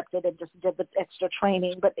would have kept it and just did the extra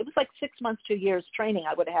training. But it was like 6 months, 2 years training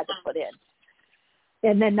I would have had to put in,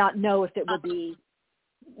 and then not know if it would be,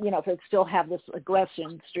 if it still have this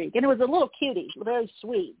aggression streak. And it was a little cutie, very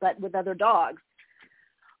sweet, but with other dogs.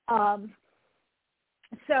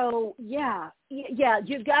 So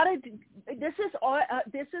you've got to. This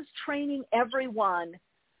is training everyone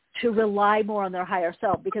to rely more on their higher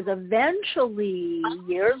self, because eventually,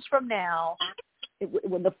 years from now,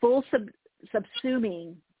 when the full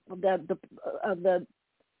subsuming of the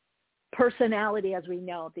personality, as we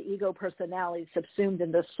know, the ego personality subsumed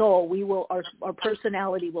in the soul, our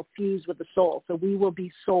personality will fuse with the soul. So we will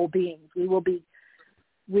be soul beings. We will be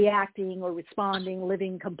reacting or responding,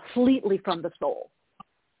 living completely from the soul.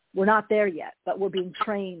 We're not there yet, but we're being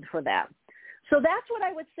trained for that. So that's what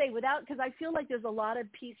I would say, because I feel like there's a lot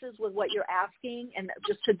of pieces with what you're asking, and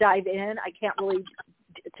just to dive in, I can't really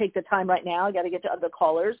take the time right now. I got to get to other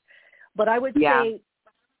callers. But I would say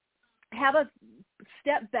have a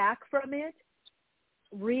step back from it,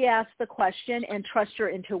 re-ask the question, and trust your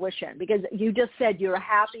intuition, because you just said you're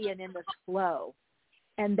happy and in this flow,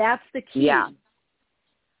 and that's the key. Yeah.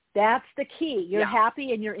 That's the key. You're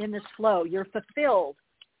happy and you're in this flow. You're fulfilled.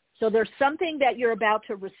 So there's something that you're about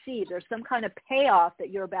to receive. There's some kind of payoff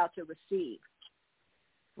that you're about to receive.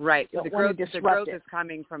 Right. The growth is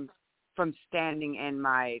coming from standing in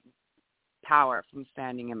my power, from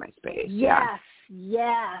standing in my space. Yes,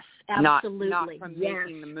 absolutely. Not from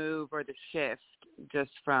making the move or the shift,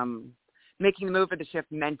 just from making the move or the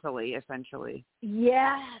shift mentally, essentially.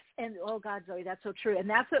 Yes. And, oh, God, Zoe, that's so true. And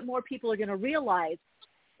that's what more people are going to realize.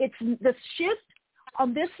 It's the shift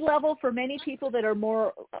on this level for many people that are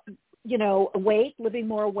more, awake, living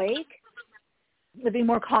more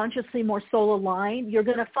consciously, more soul aligned. You're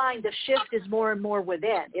going to find the shift is more and more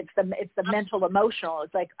within. It's the mental, emotional.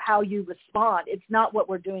 It's like how you respond. It's not what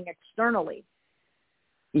we're doing externally.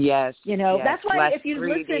 Yes. That's why less if you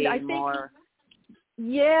 3D, listen, I think, more...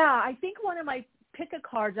 I think one of my pick a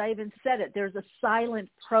cards, I even said it. There's a silent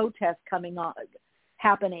protest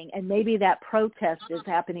happening, and maybe that protest is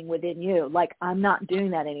happening within you. Like, I'm not doing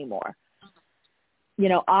that anymore.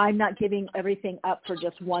 I'm not giving everything up for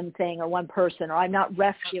just one thing or one person, or I'm not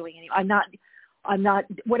rescuing anyone. I'm not,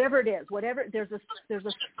 whatever it is, there's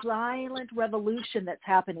a silent revolution that's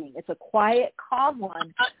happening. It's a quiet, calm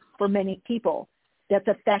one for many people that's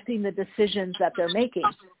affecting the decisions that they're making.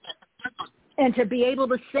 And to be able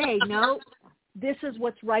to say, no, this is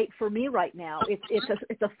what's right for me right now.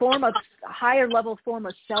 It's a form of higher level form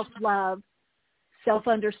of self-love,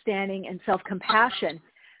 self-understanding, and self-compassion.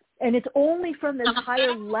 And it's only from this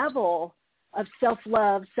higher level of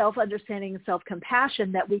self-love, self-understanding, and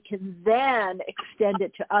self-compassion that we can then extend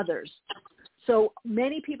it to others. So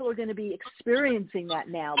many people are going to be experiencing that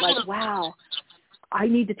now. Like, wow, I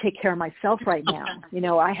need to take care of myself right now.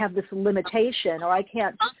 I have this limitation, or I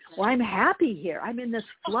can't, or I'm happy here. I'm in this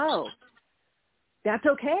flow. That's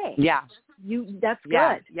okay. Yeah. That's good.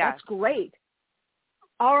 Yeah. That's great.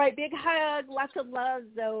 All right, big hug. Lots of love,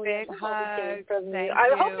 Zoe. Big hug. I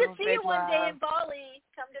hope to see you one day in Bali.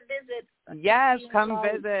 Come to visit. Yes, come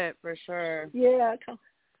visit for sure. Yeah, come.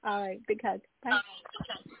 All right, big hug. Bye.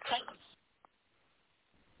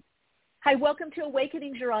 Hi, welcome to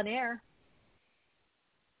Awakenings. You're on air.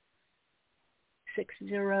 60.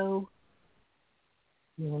 You're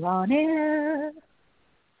on air.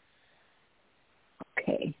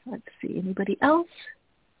 Okay, let's see. Anybody else?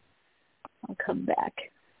 I'll come back.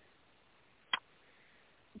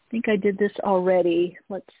 I think I did this already.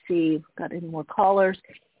 Let's see. Got any more callers?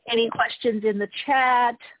 Any questions in the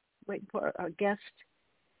chat? Waiting for our guest.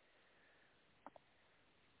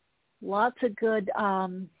 Lots of good,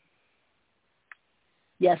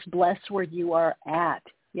 yes, bless where you are at.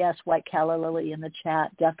 Yes, White Calla Lily in the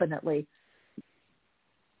chat, definitely.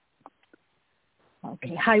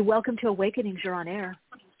 Okay. Hi, welcome to Awakenings. You're on air.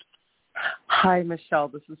 Hi, Michelle.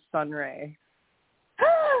 This is Sunray.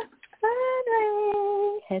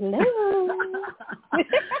 Sunray. Hello.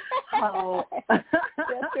 How?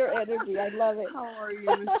 That's your energy. I love it. How are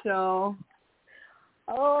you, Michelle?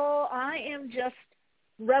 Oh, I am just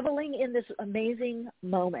reveling in this amazing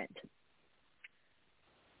moment.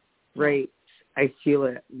 Right. I feel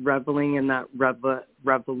it. Reveling in that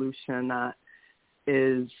revolution that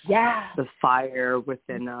is the fire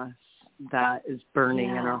within us that is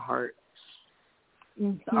burning in our hearts,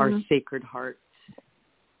 our sacred hearts.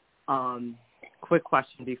 Quick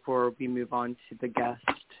question before we move on to the guest.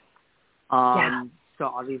 So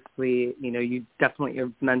obviously, you definitely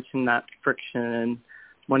have mentioned that friction, and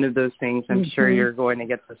one of those things I'm sure you're going to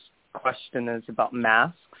get this question is about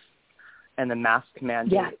masks and the mask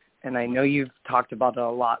mandate. Yeah. And I know you've talked about it a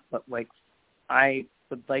lot, but I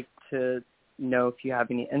would like to know if you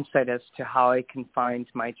have any insight as to how I can find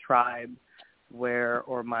my tribe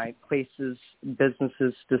or my places,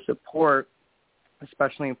 businesses to support,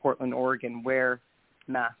 especially in Portland, Oregon, where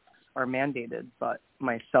masks are mandated. But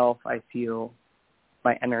myself, I feel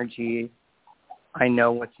my energy, I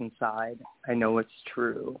know what's inside, I know what's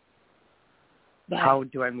true. Yeah. How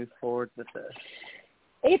do I move forward with this?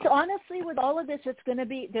 It's honestly, with all of this,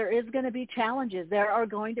 there is going to be challenges. There are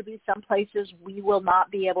going to be some places we will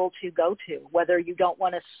not be able to go to, whether you don't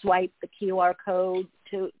want to swipe the QR code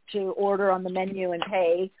to order on the menu and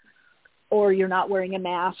pay, or you're not wearing a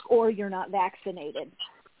mask, or you're not vaccinated.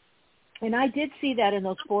 And I did see that in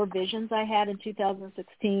those 4 visions I had in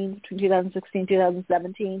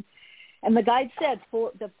 2017. And the guide said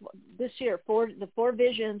this year, the 4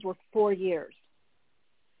 visions were 4 years.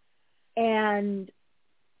 And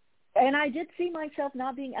I did see myself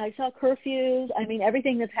I saw curfews. I mean,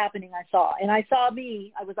 everything that's happening I saw. And I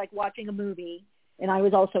was like watching a movie, and I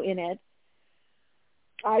was also in it.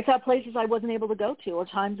 I saw places I wasn't able to go to, or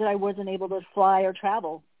times that I wasn't able to fly or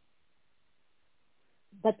travel,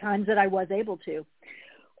 but times that I was able to.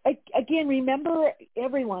 Again, remember,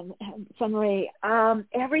 everyone, Sunray,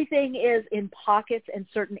 everything is in pockets in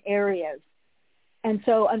certain areas. And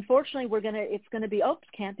so, unfortunately, it's going to be,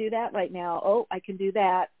 can't do that right now. Oh, I can do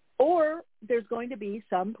that. Or there's going to be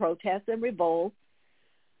some protests and revolts.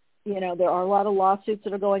 There are a lot of lawsuits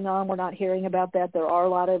that are going on. We're not hearing about that. There are a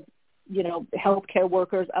lot of, healthcare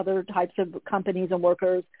workers, other types of companies and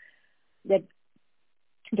workers that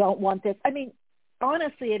don't want this. I mean,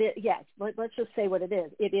 honestly, it is, yes, let's just say what it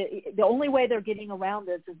is. The only way they're getting around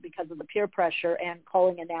this is because of the peer pressure and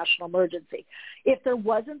calling a national emergency. If there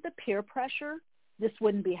wasn't the peer pressure, this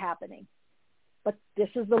wouldn't be happening. But this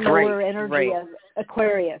is the lower energy of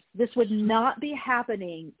Aquarius. This would not be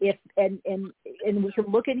happening if, and we can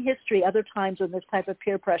look in history other times when this type of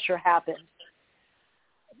peer pressure happened.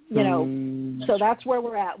 So that's where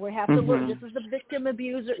we're at. We have to look. This is the victim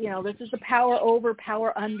abuser. This is the power over,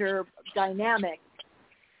 power under dynamic.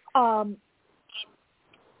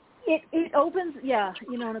 It opens,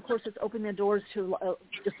 and of course it's opened the doors to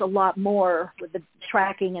just a lot more with the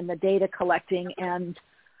tracking and the data collecting, and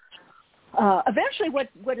eventually what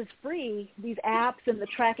is free, these apps and the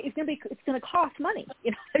tracking, it's going to cost money.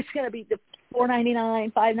 It's going to be the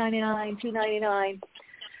 $4.99, $5.99, $2.99.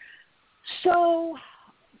 So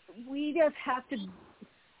we just have to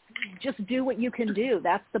just do what you can do.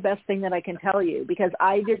 That's the best thing that I can tell you, because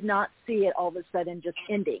I did not see it all of a sudden just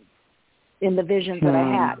ending in the visions that I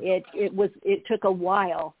had. It took a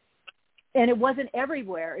while, and it wasn't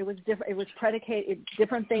everywhere. It was different. It was predicated.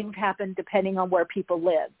 Different things happened depending on where people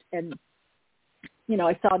lived. And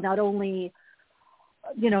I saw not only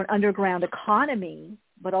an underground economy,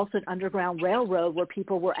 but also an underground railroad where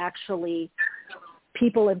people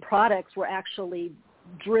and products were actually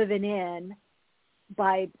driven in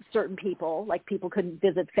by certain people, like people couldn't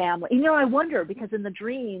visit family. I wonder, because in the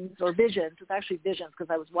dreams or visions, it's actually visions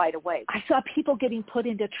because I was wide awake, I saw people getting put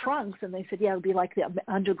into trunks, and they said, it would be like the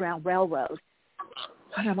Underground Railroad.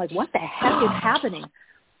 And I'm like, what the heck is happening?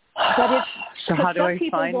 But it's, so how do I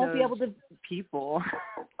people find won't those be able to, people?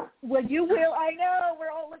 Well, you will. I know. We're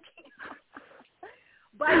all looking.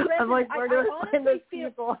 But I'm like, where do I find those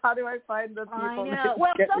people? How do I find the people? I know.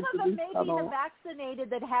 Well, some of them may be the vaccinated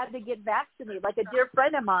that had to get vaccinated. Like a dear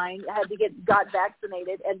friend of mine got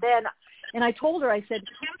vaccinated, and I told her, I said,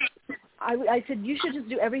 you should just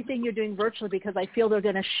do everything you're doing virtually, because I feel they're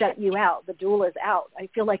going to shut you out. The doula is out. I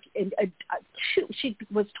feel like she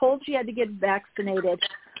was told she had to get vaccinated.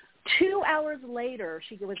 2 hours later,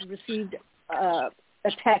 she received a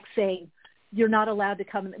text saying, you're not allowed to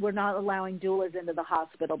come. We're not allowing doulas into the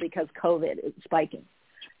hospital because COVID is spiking.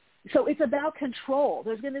 So it's about control.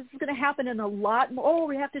 This is going to happen in a lot more. Oh,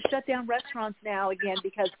 we have to shut down restaurants now again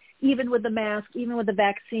because even with the mask, even with the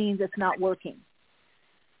vaccines, it's not working.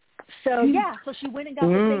 So so she went and got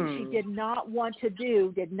the things she did not want to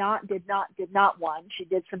do. Did not want. She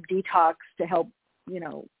did some detox to help,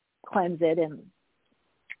 cleanse it. And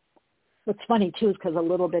what's funny too is because a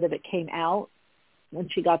little bit of it came out. when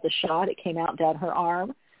she got the shot. It came out down her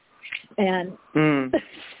arm. And so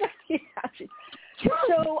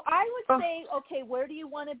I would say, okay, where do you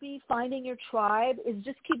want to be? Finding your tribe is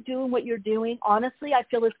just keep doing what you're doing. Honestly, I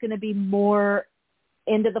feel it's going to be more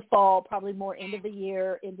into the fall, probably more end of the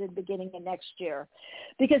year, into the beginning of next year.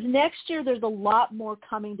 Because next year there's a lot more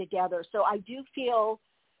coming together. So I do feel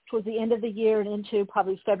towards the end of the year and into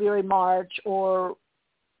probably February, March, or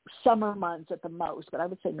summer months at the most, but I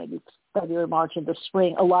would say maybe February, March into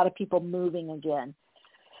spring, a lot of people moving again.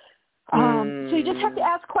 So you just have to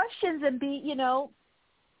ask questions and be, again,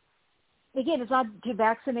 it's not to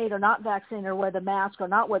vaccinate or not vaccinate or wear the mask or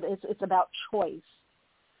not wear it's about choice.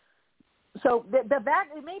 So it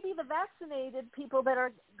may be the vaccinated people that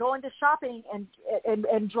are going to shopping and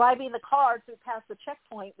driving the car to pass the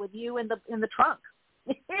checkpoint with you in the trunk.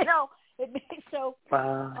 It's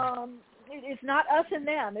not us and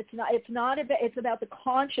them. It's about the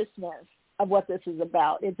consciousness of what this is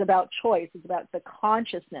about. It's about choice. It's about the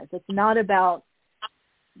consciousness. It's not about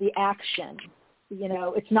the action.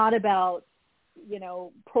 It's not about,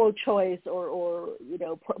 pro-choice or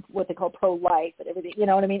what they call pro-life and everything. You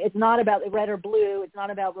know what I mean? It's not about red or blue. It's not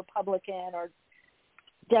about Republican or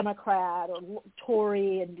Democrat or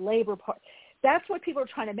Tory and Labor Party. That's what people are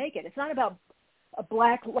trying to make it. It's not about a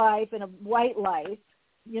black life and a white life.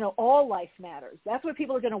 All life matters. That's what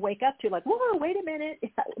people are going to wake up to. Like, whoa, wait a minute.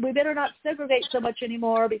 We better not segregate so much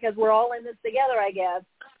anymore because we're all in this together, I guess.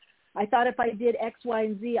 I thought if I did X, Y,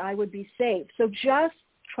 and Z, I would be safe. So just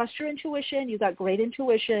trust your intuition. You got great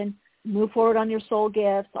intuition. Move forward on your soul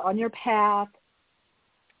gifts, on your path.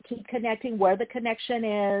 Keep connecting where the connection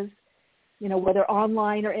is, whether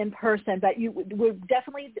online or in person. But we're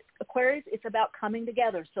definitely, Aquarius, it's about coming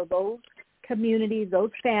together. So those communities,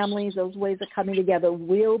 those families, those ways of coming together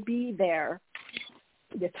will be there.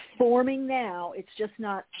 It's forming now. It's just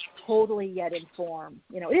not totally yet in form.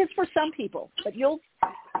 It is for some people, but you're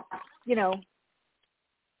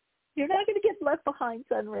not going to get left behind,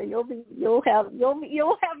 Sunray. You'll have your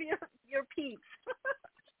peeps.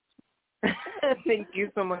 Thank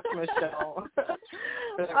you so much, Michelle.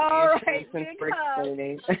 All right, big hug.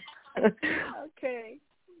 Okay.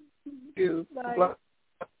 Bye.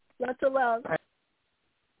 Lots of love.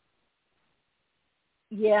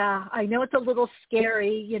 Yeah, I know it's a little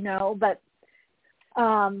scary, but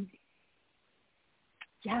you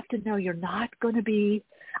have to know you're not going to be.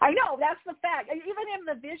 I know, that's the fact. Even in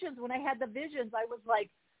the visions, when I had the visions, I was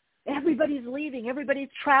like, everybody's leaving,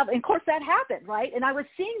 everybody's traveling. And of course, that happened, right? And I was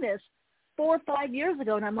seeing this 4 or 5 years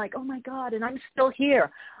ago, and I'm like, oh, my God, and I'm still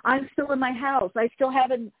here. I'm still in my house. I still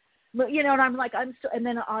haven't, and I'm like, I'm still, and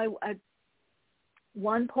then at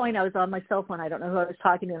one point I was on my cell phone. I don't know who I was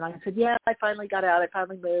talking to, and I said, yeah, I finally got out. I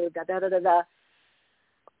finally moved, da-da-da-da-da.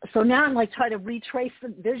 So now I'm like trying to retrace the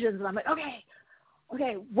visions, and I'm like, okay,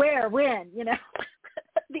 where, when,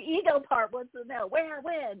 the ego part wants to know where,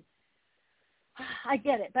 when. I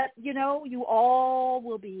get it, but you all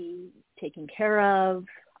will be taken care of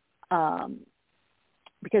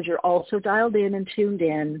because you're also dialed in and tuned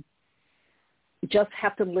in. You just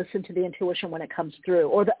have to listen to the intuition when it comes through,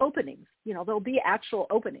 or the openings. There'll be actual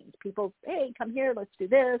openings. People, hey, come here, let's do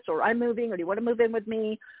this, or I'm moving, or do you want to move in with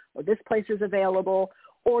me, or this place is available,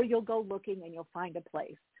 or you'll go looking and you'll find a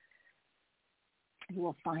place. You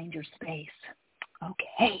will find your space.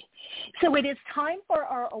 Okay. So it is time for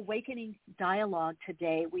our awakening dialogue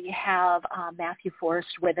today. We have Matthew Forrest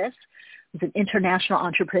with us. He's an international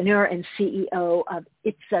entrepreneur and CEO of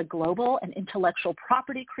ITSA Global, an intellectual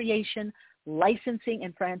property creation, licensing,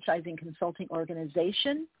 and franchising consulting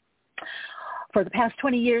organization. For the past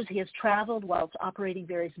 20 years, he has traveled whilst operating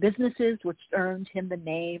various businesses, which earned him the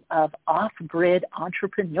name of off-grid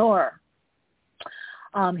entrepreneur.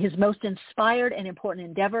 His most inspired and important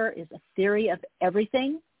endeavor is a theory of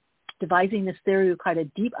everything. Devising this theory required a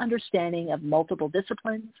deep understanding of multiple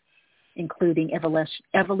disciplines, including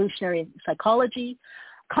evolutionary psychology,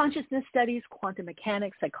 consciousness studies, quantum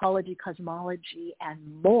mechanics, psychology, cosmology, and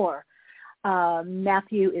more.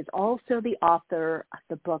 Matthew is also the author of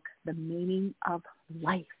the book, The Meaning of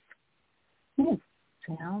Life. Ooh,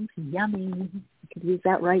 sounds yummy. I could use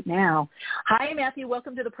that right now. Hi, Matthew.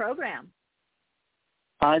 Welcome to the program.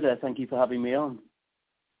 Hi there. Thank you for having me on.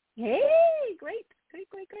 Hey, great.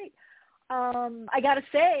 I got to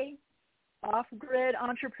say, off-grid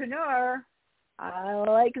entrepreneur, I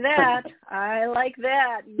like that.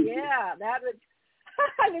 Yeah, that was.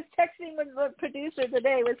 I was texting with the producer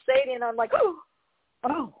today with Sadie, and I'm like, oh,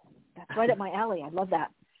 that's right up my alley. I love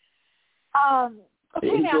that.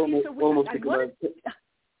 Okay, Matthew.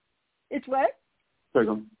 It's what? Sorry,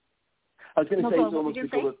 go on. I was going to say it's almost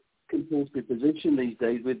become a compulsive position these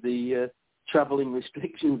days with the travelling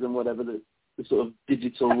restrictions and whatever, the sort of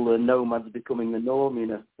digital nomads becoming the norm, you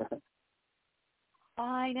know.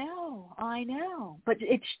 I know, but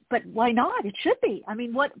why not? It should be. I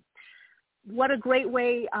mean, what a great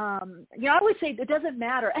way. I always say it doesn't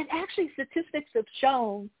matter, and actually, statistics have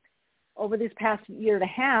shown over this past year and a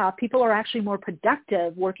half, people are actually more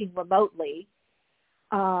productive working remotely.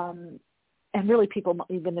 And really, people,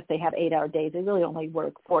 even if they have 8-hour days, they really only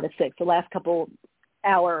work 4 to 6. The last couple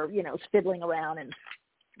hour, fiddling around and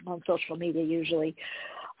on social media usually.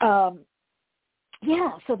 So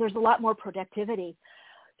there's a lot more productivity.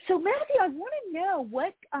 So Matthew, I want to know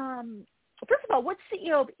what, first of all, what's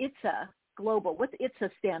CEO of ITZA Global? What's ITZA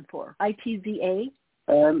stand for? ITZA?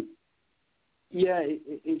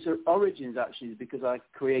 Its origins actually is because I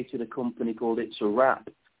created a company called ITZA Wrap,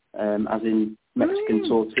 as in Mexican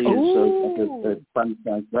tortillas, so like a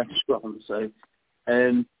franchise restaurant. So,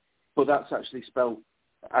 but that's actually spelled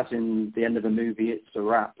as in the end of the movie, ITZA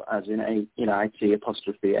Wrap, as in IT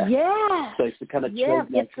apostrophe S. Yeah. So to kind of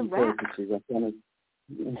trademarking purposes,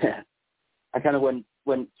 I kind of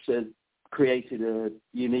went to created a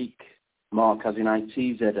unique mark as in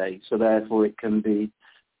ITZA, so therefore it can be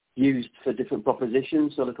used for different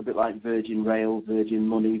propositions, so a little bit like Virgin Rail, Virgin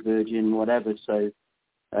Money, Virgin whatever. So,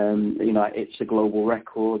 it's a global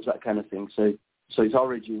records, that kind of thing. So its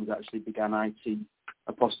origins actually began IT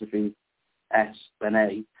apostrophe S, then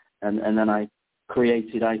A, and then I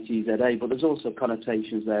created ITZA. But there's also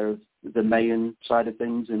connotations there of the Mayan side of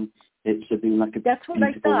things, and it's being like a That's what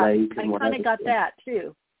I thought. lake I and kind of got that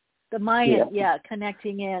too. The Mayan,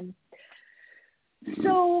 connecting in.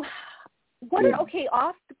 So,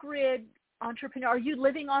 off-grid entrepreneur. Are you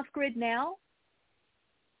living off-grid now?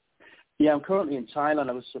 Yeah, I'm currently in Thailand.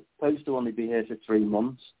 I was supposed to only be here for 3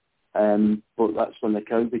 months, but that's when the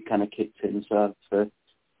COVID kind of kicked in, so I've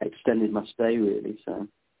extended my stay really. So.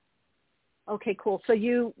 Okay, cool. So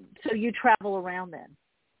you travel around then?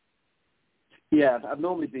 Yeah, I'd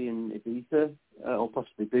normally be in Ibiza or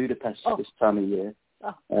possibly Budapest this time of year.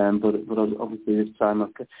 Oh. But obviously this time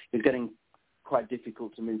it's getting quite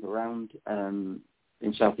difficult to move around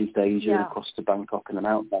in Southeast Asia and across to Bangkok and then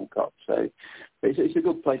out of Bangkok. So it's a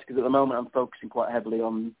good place because at the moment I'm focusing quite heavily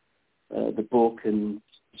on the book and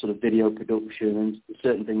sort of video production and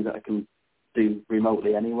certain things that I can do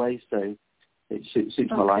remotely anyway. So it suits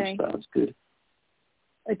my lifestyle. It's good.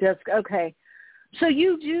 It does. Okay. So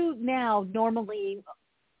you do now normally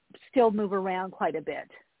still move around quite a bit.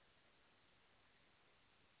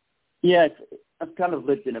 Yeah, I've kind of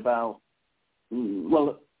lived in about,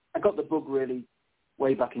 I got the bug really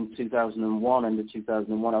way back in 2001, end of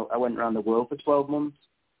 2001. I went around the world for 12 months.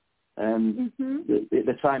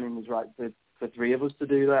 The timing was right for 3 of us to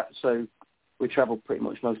do that. So we travelled pretty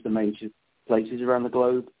much most of the major places around the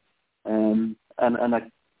globe. And I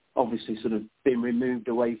obviously sort of being removed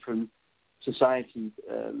away from society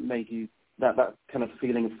made you, that kind of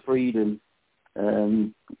feeling of freedom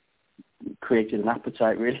created an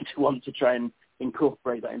appetite really to want to try and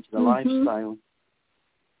incorporate that into the lifestyle.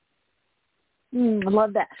 I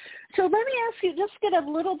love that. So let me ask you, just get a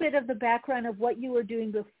little bit of the background of what you were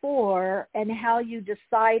doing before and how you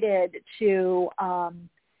decided to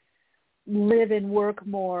live and work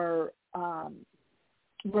more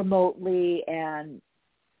remotely and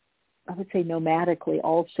I would say nomadically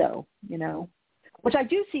also, which I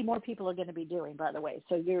do see more people are going to be doing, by the way.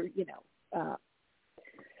 So you're, you're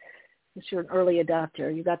an early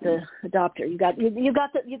adopter. You got the adopter. You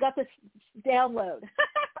got this download.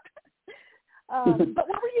 But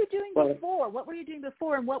what were you doing before? What were you doing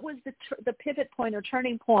before, and what was the pivot point or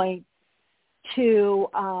turning point to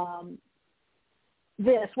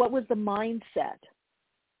this? What was the mindset?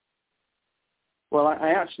 Well, I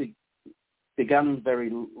actually began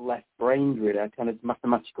very left-brained, really. I kind of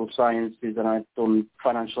mathematical sciences, and I'd done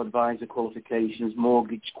financial advisor qualifications,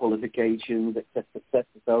 mortgage qualifications, etc., etc.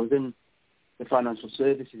 So I was in the financial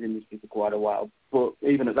services industry for quite a while. But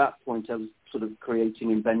even at that point, I was sort of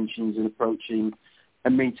creating inventions and approaching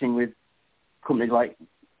and meeting with companies like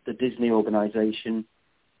the Disney organization,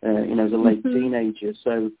 as a late teenager.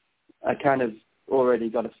 So I kind of already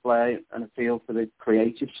got a flair and a feel for the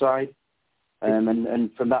creative side.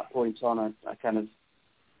 And from that point on, I kind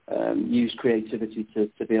of used creativity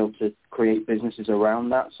to be able to create businesses around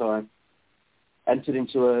that. So I entered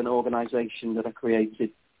into an organization that I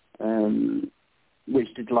created,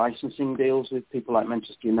 which did licensing deals with people like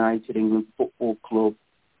Manchester United, England Football Club,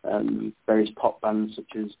 various pop bands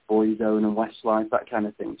such as Boyzone and Westlife, that kind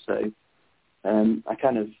of thing. So I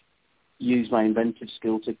kind of used my inventive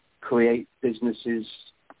skill to create businesses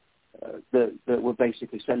that were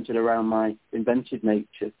basically centered around my inventive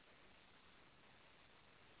nature.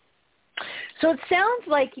 So it sounds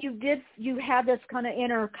like you had this kind of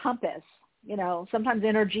inner compass, sometimes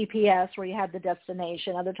inner GPS where you had the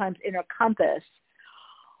destination, other times inner compass.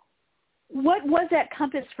 What was that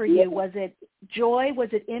compass for you? Was it joy? Was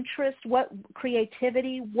it interest? What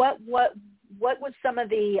creativity? What was some of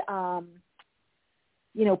the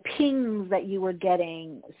pings that you were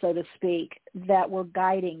getting, so to speak, that were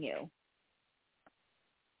guiding you?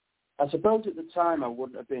 I suppose at the time I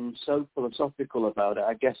wouldn't have been so philosophical about it.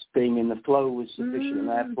 I guess being in the flow was sufficient, and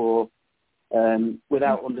therefore,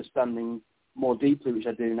 without understanding more deeply, which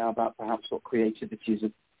I do now, about perhaps what creativity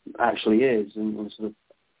actually is, and sort of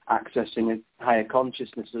accessing a higher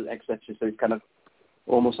consciousness, etc. So it's kind of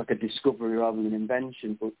almost like a discovery rather than an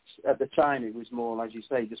invention. But at the time, it was more, as you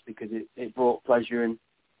say, just because it brought pleasure, and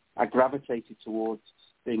I gravitated towards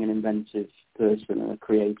being an inventive person and a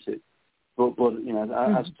creative. But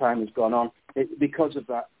as time has gone on, because of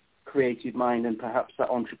that creative mind and perhaps that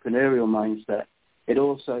entrepreneurial mindset, it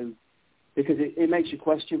also, because it makes you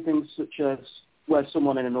question things such as where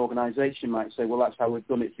someone in an organization might say, well, that's how we've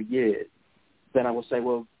done it for years. Then I will say,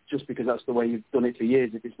 well, just because that's the way you've done it for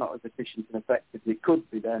years, if it's not as efficient and effective as it could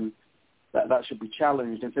be, then that should be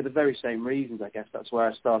challenged. And for the very same reasons, I guess, that's where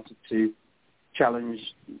I started to challenge,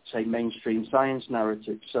 say, mainstream science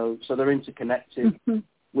narratives. So they're interconnected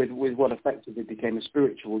with what effectively became a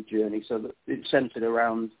spiritual journey. So that it's centered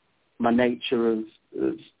around my nature of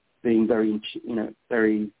being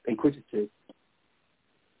very inquisitive.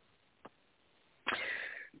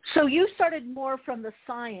 So you started more from the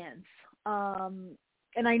science.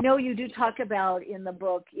 And I know you do talk about in the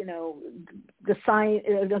book, the science,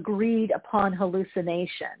 agreed upon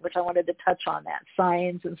hallucination, which I wanted to touch on that,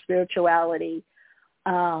 science and spirituality.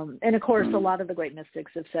 And of course, a lot of the great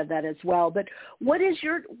mystics have said that as well. But what is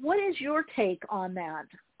your take on that?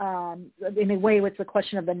 In a way, it's a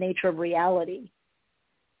question of the nature of reality.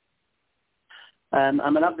 I'm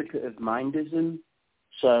an advocate of mindism,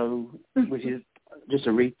 which is just a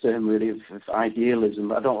reterm really of idealism.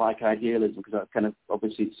 But I don't like idealism because that kind of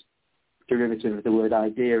obviously it's derivative of the word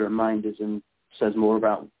idea, and mindism says more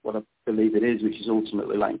about what I believe it is, which is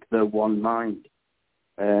ultimately like the one mind.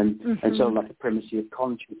 And so like a primacy of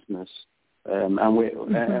consciousness.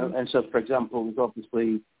 And so, for example, there's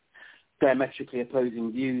obviously diametrically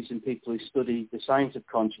opposing views in people who study the science of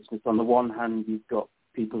consciousness. On the one hand, you've got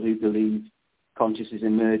people who believe consciousness is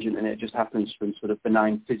emergent and it just happens from sort of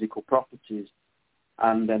benign physical properties.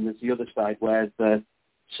 And then there's the other side where they're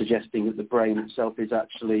suggesting that the brain itself is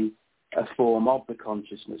actually a form of the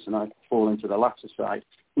consciousness, and I fall into the latter side.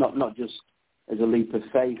 Not just as a leap of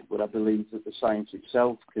faith, but I believe that the science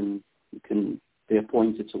itself can be a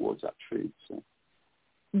pointer towards that truth. So,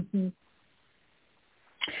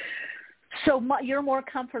 so you're more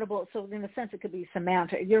comfortable. So in a sense, it could be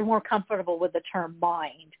semantic. You're more comfortable with the term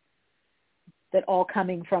mind, that all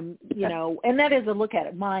coming from and that is a look at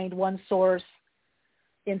it. Mind, one source,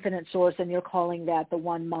 infinite source, and you're calling that the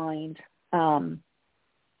one mind,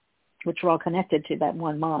 which we're all connected to that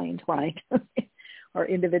one mind, right? Or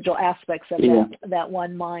individual aspects of that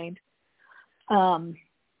one mind.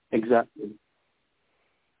 Exactly.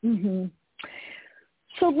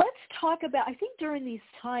 So let's talk about, I think during these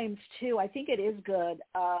times too, I think it is good.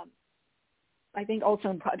 I think also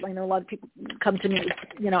in project, I know a lot of people come to me with,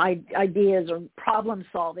 ideas or problem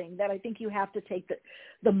solving, that I think you have to take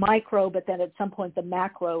the micro, but then at some point the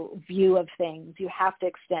macro view of things. You have to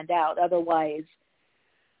extend out. Otherwise,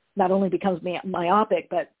 not only becomes myopic,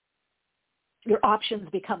 but your options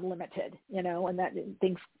become limited, and that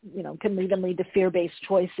things, can even lead to fear-based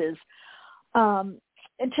choices. And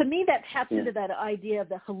to me, that taps into that idea of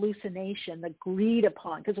the hallucination, the agreed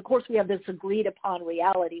upon, because of course we have this agreed upon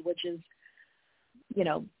reality, which is,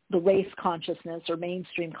 the race consciousness or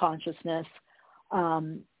mainstream consciousness.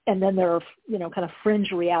 And then there are, kind of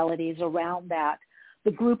fringe realities around that,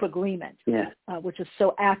 the group agreement, which is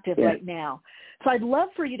so active right now. So I'd love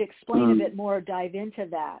for you to explain a bit more, dive into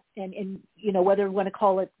that, and whether we want to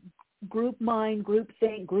call it group mind, group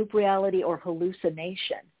think, group reality, or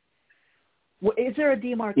hallucination. Is there a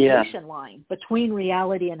demarcation line between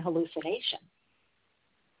reality and hallucination?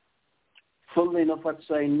 Funnily enough, I'd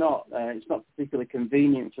say not. It's not particularly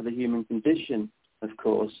convenient for the human condition, of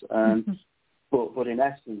course. But in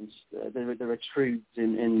essence, there are truths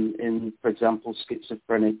in, for example,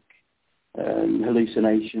 schizophrenic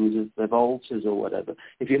hallucinations of alters or whatever.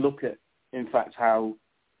 If you look at, in fact, how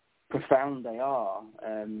profound they are,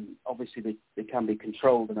 obviously they can be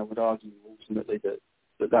controlled, and I would argue ultimately that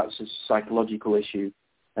that's a psychological issue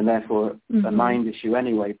and therefore a mind issue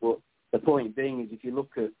anyway. But the point being is, if you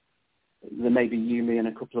look at, there may be you, me, and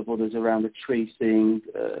a couple of others around a tree seeing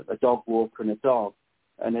a dog walker and a dog,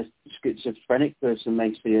 and a schizophrenic person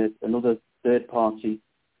may see another third party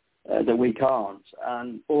that we can't,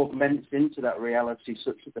 and augments into that reality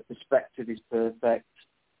such that the perspective is perfect.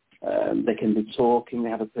 They can be talking, they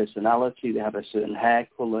have a personality, they have a certain hair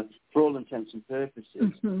colour. For all intents and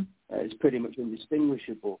purposes, it's pretty much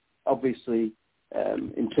indistinguishable. Obviously,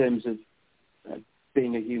 in terms of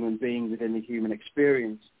being a human being within the human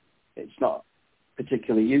experience, it's not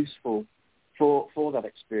particularly useful for that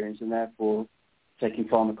experience, and therefore taking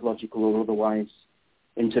pharmacological or otherwise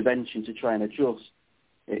intervention to try and adjust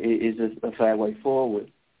is a fair way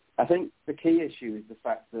forward. I think the key issue is the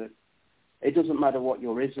fact that it doesn't matter what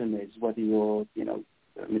your ism is, whether you're,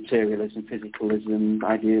 materialism, physicalism,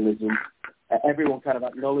 idealism. Everyone kind of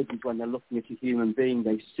acknowledges when they're looking at a human being,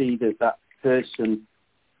 they see that person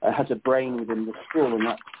has a brain within the skull, and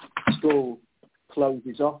that skull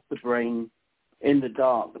closes off the brain in the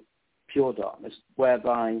dark, the pure darkness,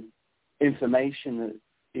 whereby information that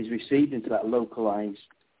is received into that localized,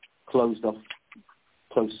 closed-off,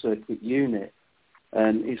 closed-circuit unit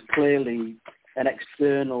is clearly an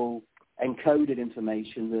external encoded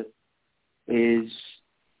information that is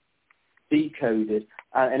decoded,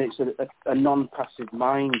 and it's a non-passive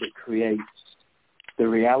mind that creates the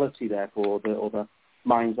reality, therefore, or the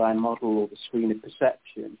mind's eye model or the screen of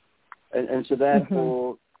perception. And so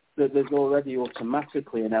therefore, there's already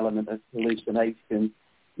automatically an element of hallucination.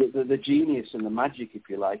 The genius and the magic, if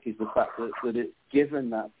you like, is the fact that it's given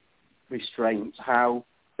that restraint, how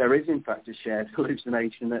there is in fact a shared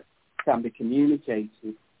hallucination that can be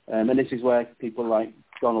communicated. And this is where people like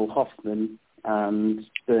Donald Hoffman and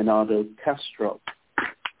Bernardo Castro,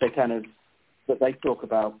 they talk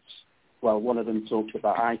about, well, one of them talks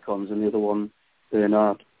about icons and the other one,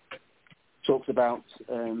 Bernard, talks about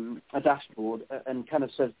a dashboard and kind of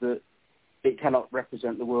says that it cannot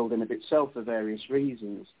represent the world in of itself for various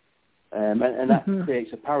reasons. And that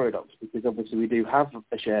creates a paradox, because obviously we do have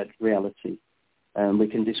a shared reality. We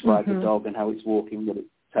can describe the dog and how it's walking, what its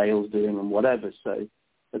tail's doing and whatever. So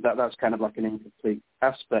that's kind of like an incomplete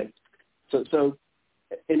aspect. So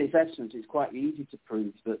in its essence, it's quite easy to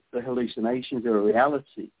prove that the hallucinations are a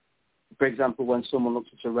reality. For example, when someone looks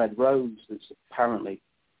at a red rose that's apparently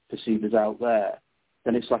perceived as out there,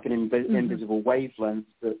 then it's like an invisible wavelength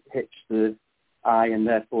that hits the eye and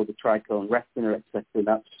therefore the tricone retina, etc.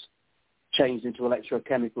 That's changed into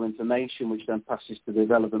electrochemical information, which then passes to the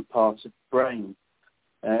relevant parts of the brain.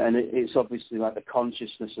 And it's obviously like the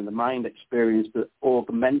consciousness and the mind experience that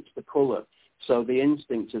augments the colour. So the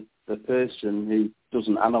instinct of the person who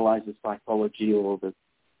doesn't analyse the psychology or the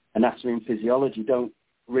anatomy and physiology don't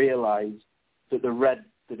realise that the red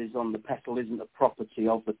that is on the petal isn't a property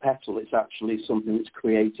of the petal. It's actually something that's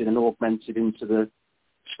created and augmented into the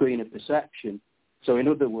screen of perception. So in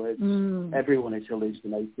other words, everyone is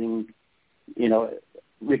hallucinating,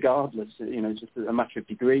 regardless, just a matter of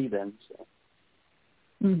degree then. So.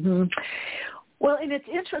 Well, and it's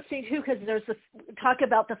interesting, too, because there's talk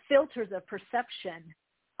about the filters of perception.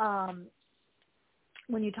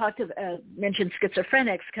 When you mentioned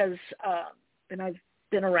schizophrenics, because, and I've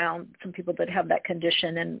been around some people that have that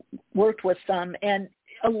condition and worked with some, and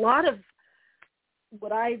a lot of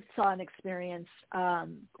what I saw and experienced,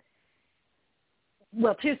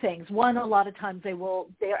 two things. One, a lot of times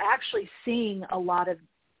they're actually seeing a lot of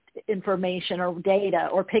information or data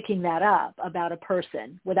or picking that up about a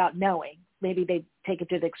person without knowing. Maybe they take it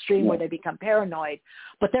to the extreme where they become paranoid,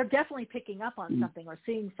 but they're definitely picking up on something or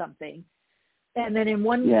seeing something. And then in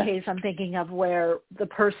one case, I'm thinking of where the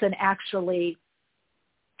person actually,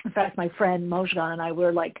 in fact, my friend Mojgan and I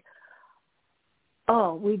were like,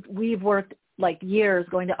 oh, we've worked like years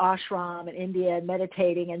going to ashram in India and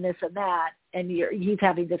meditating and this and that, and he's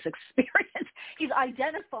having this experience. He's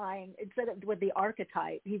identifying, instead of with the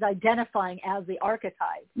archetype, he's identifying as the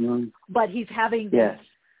archetype, but he's having this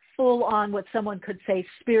full-on, what someone could say,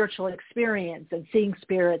 spiritual experience and seeing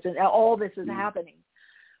spirits, and all this is happening.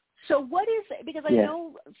 So what is it? Because I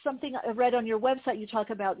know something I read on your website, you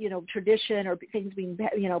talk about, tradition or things being,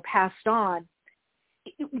 passed on.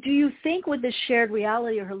 Do you think with this shared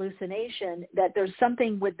reality or hallucination that there's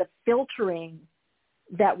something with the filtering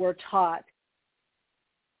that we're taught?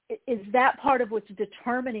 Is that part of what's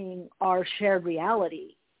determining our shared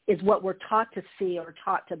reality, is what we're taught to see or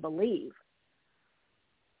taught to believe?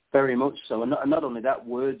 Very much so. And not only that,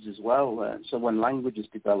 words as well. So when language is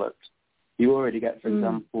developed, you already get, for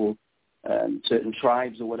example, certain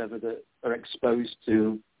tribes or whatever that are exposed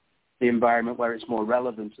to the environment where it's more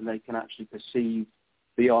relevant, and they can actually perceive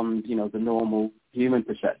beyond, the normal human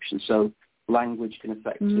perception. So language can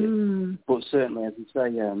affect it. But certainly, as you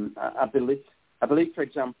say, I believe, for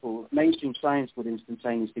example, mainstream science would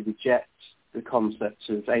instantaneously reject the concepts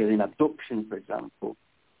of alien abduction, for example,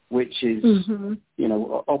 which is,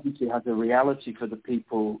 obviously has a reality for the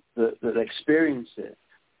people that experience it.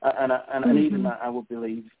 And even that, I would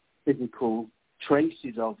believe, physical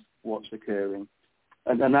traces of what's occurring.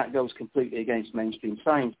 And that goes completely against mainstream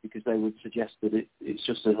science, because they would suggest that it's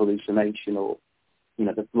just a hallucination, or,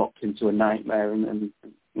 they're locked into a nightmare and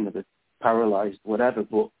they're paralyzed, whatever.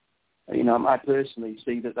 But, I personally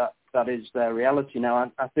see that is their reality.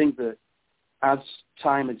 Now, I think that as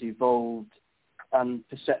time has evolved and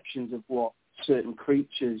perceptions of what certain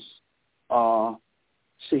creatures are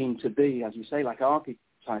seen to be, as you say, like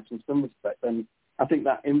archetypes in some respect, then I think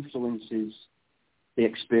that influences the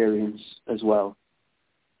experience as well.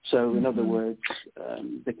 So, in other words,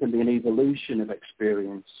 there can be an evolution of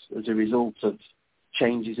experience as a result of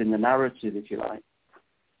changes in the narrative, if you like.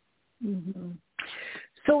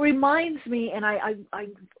 So it reminds me, and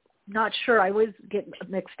I'm not sure, I always get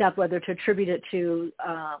mixed up whether to attribute it to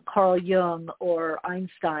Carl Jung or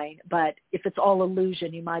Einstein, but if it's all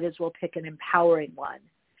illusion, you might as well pick an empowering one.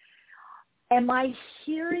 Am I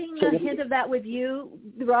hearing a hint of that with you,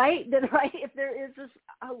 right? That, right? If there is this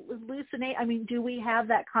hallucinate, do we have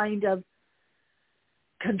that kind of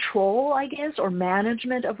control, I guess, or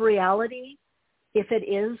management of reality if it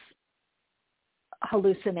is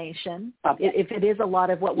hallucination, if it is a lot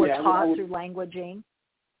of what we're taught through languaging?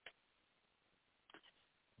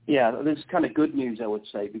 Yeah, there's kind of good news, I would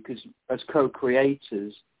say, because as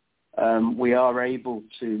co-creators, we are able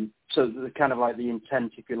to, so the kind of like the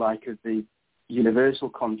intent, if you like, of the universal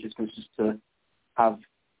consciousness is to have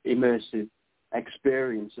immersive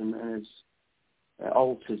experience, and as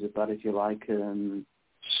alters of that, if you like,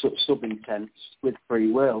 sub-intents with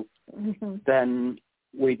free will, then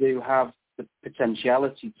we do have the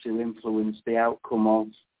potentiality to influence the outcome of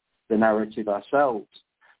the narrative ourselves.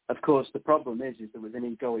 Of course, the problem is that with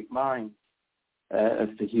an egoic mind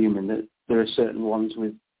of the human, that there are certain ones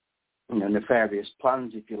with nefarious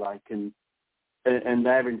plans, if you like, and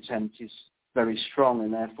their intent is very strong,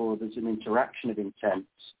 and therefore there's an interaction of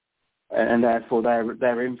intents, and therefore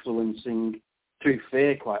they're influencing through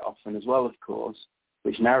fear quite often as well, of course,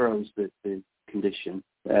 which narrows the condition.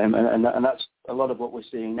 And that's a lot of what we're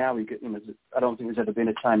seeing now. I don't think there's ever been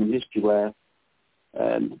a time in history where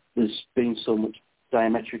there's been so much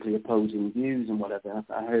diametrically opposing views and whatever.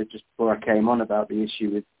 I heard just before I came on about the issue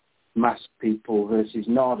with masked people versus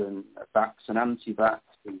not, and vax and anti-vax,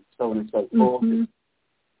 and so on and so forth.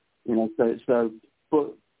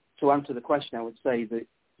 But to answer the question, I would say that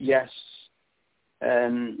yes,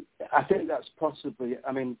 I think that's possibly,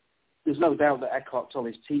 there's no doubt that Eckhart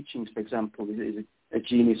Tolle's teachings, for example, is a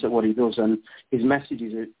genius at what he does, and his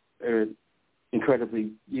messages are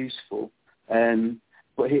incredibly useful.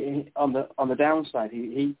 But on the downside,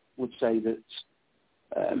 he would say that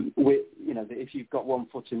that if you've got one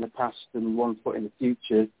foot in the past and one foot in the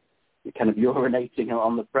future, you're kind of urinating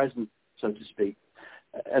on the present, so to speak,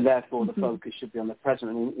 and therefore the focus should be on the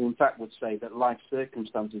present. And in fact, would say that life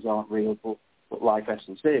circumstances aren't real, but life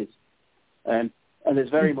essence is. And there's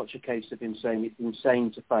very much a case of him saying it's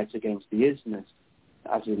insane to fight against the isness,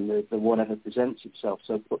 as in the whatever presents itself.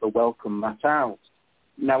 So put the welcome mat out.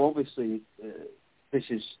 Now, obviously, this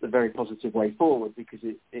is a very positive way forward, because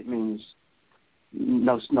it means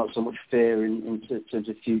not so much fear in terms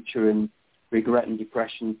of future and regret and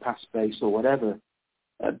depression, past base or whatever.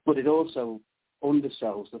 But it also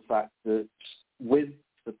undersells the fact that with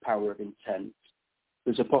the power of intent,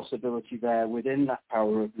 there's a possibility there within that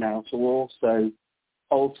power of now to also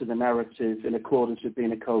alter the narrative in accordance with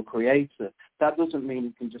being a co-creator. That doesn't mean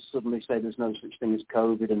you can just suddenly say there's no such thing as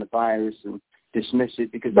COVID and the virus and dismiss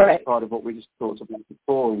it, because that's part of what we just talked about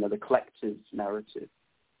before, the collective narrative.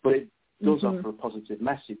 But it does offer a positive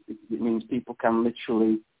message, because it means people can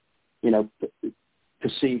literally,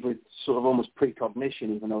 perceive with sort of almost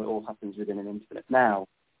precognition, even though it all happens within an infinite now,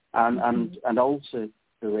 and alter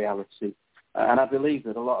the reality. And I believe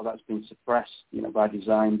that a lot of that's been suppressed, by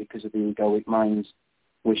design, because of the egoic minds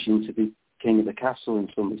wishing to be king of the castle in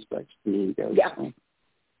some respects, the ego.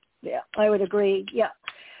 Yeah, I would agree. Yeah.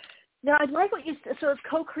 Now, I'd like what you said. So as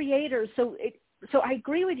co-creators, so I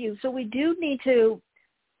agree with you. So we do need to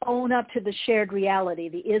own up to the shared reality,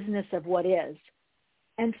 the isness of what is.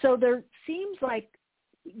 And so there seems like,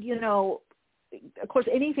 of course,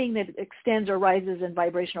 anything that extends or rises in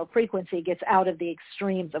vibrational frequency gets out of the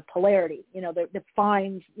extremes of polarity. That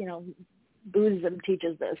defines, Buddhism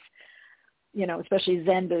teaches this, especially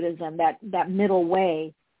Zen Buddhism, that middle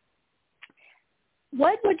way.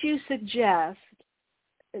 What would you suggest,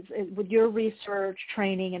 with your research,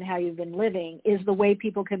 training, and how you've been living, is the way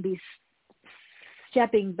people can be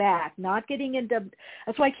stepping back, not getting into,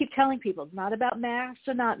 that's why I keep telling people, it's not about mass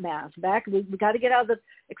or not mass. We got to get out of the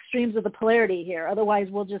extremes of the polarity here. Otherwise,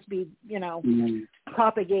 we'll just be,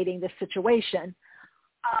 propagating this situation.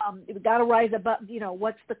 We've got to rise above,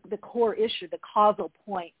 what's the core issue, the causal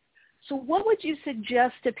point. So what would you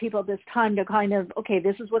suggest to people this time to kind of, okay,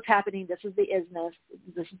 this is what's happening, this is the isness,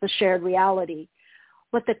 this is the shared reality,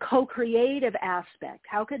 but the co-creative aspect,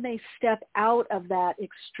 how can they step out of that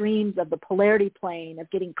extremes of the polarity plane of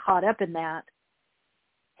getting caught up in that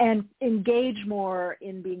and engage more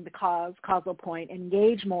in being the causal point,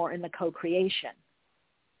 engage more in the co-creation?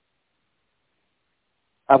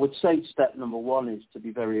 I would say step number one is to be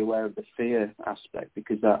very aware of the fear aspect,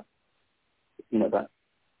 because that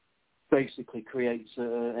basically creates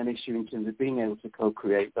an issue in terms of being able to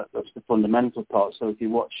co-create. That's the fundamental part. So if you're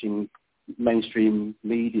watching mainstream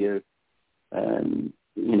media,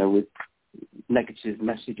 with negative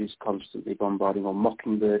messages constantly bombarding, or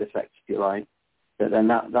mockingbird effect, if you like, then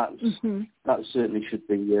that certainly should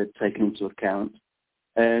be taken into account.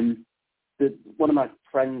 One of my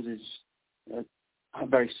friends is a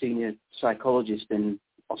very senior psychologist in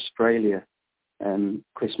Australia,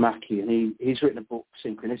 Chris Mackey, and he's written a book,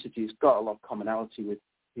 Synchronicity. It's got a lot of commonality with,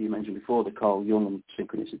 you mentioned before, the Carl Jung and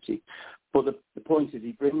synchronicity. But the point is,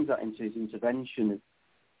 he brings that into his intervention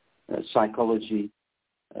of psychology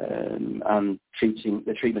and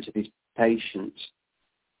the treatment of his patients,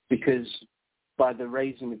 because by the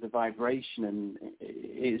raising of the vibration, and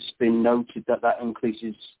it's been noted that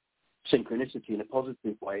increases synchronicity in a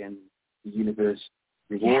positive way, and the universe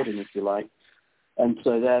rewarding, if you like. And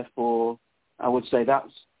so therefore, I would say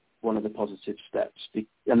that's one of the positive steps.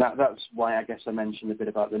 And that's why I guess I mentioned a bit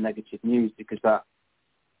about the negative news, because that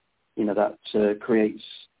creates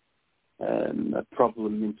a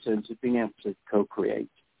problem in terms of being able to co-create.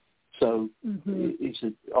 So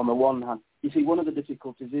on the one hand, you see, one of the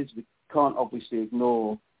difficulties is we can't obviously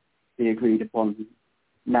ignore the agreed upon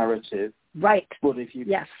narrative. Right. But if you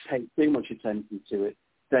pay too much attention to it,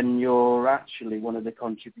 then you're actually one of the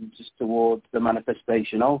contributors towards the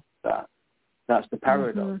manifestation of that. That's the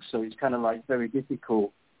paradox. So it's kind of like very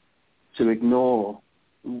difficult to ignore,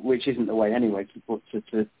 which isn't the way anyway, but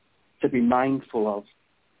to be mindful of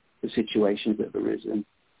the situations that have arisen,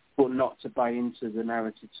 but not to buy into the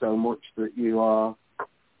narrative so much that you are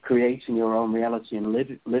creating your own reality and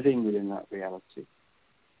living within that reality.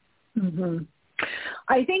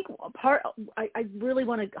 I think I really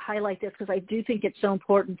want to highlight this, because I do think it's so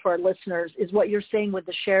important for our listeners, is what you're saying with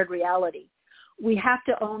the shared reality. We have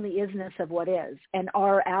to own the isness of what is, and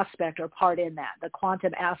our aspect or part in that, the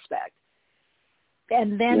quantum aspect.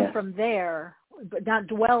 And then from there, but not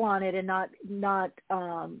dwell on it and not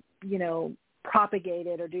propagate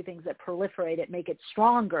it or do things that proliferate it, make it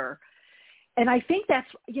stronger. And I think that's,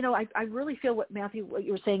 I really feel what Matthew, what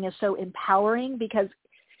you were saying is so empowering, because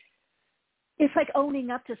it's like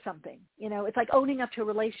owning up to something, it's like owning up to a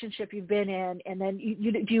relationship you've been in, and then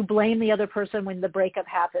do you blame the other person when the breakup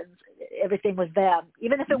happens? Everything was them,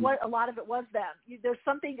 even if it was, a lot of it was them. There's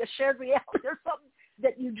something, a shared reality, there's something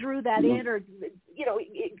that you drew that in, or,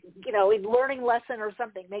 in learning lesson or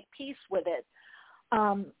something, make peace with it.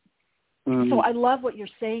 So I love what you're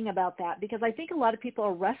saying about that, because I think a lot of people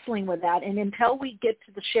are wrestling with that. And until we get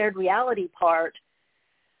to the shared reality part,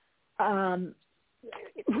 the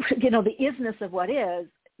isness of what is,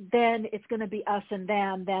 then it's going to be us and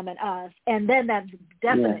them and us. And then that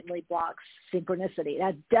definitely blocks synchronicity.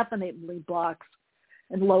 That definitely blocks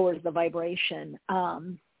and lowers the vibration.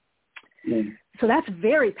 So that's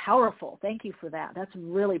very powerful. Thank you for that. That's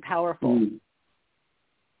really powerful.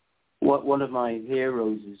 One of my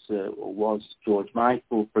heroes was George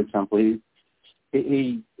Michael, for example. He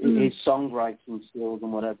his songwriting skills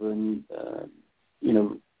and whatever, and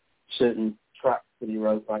certain tracks that he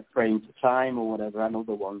wrote, like Praying for Time or whatever, and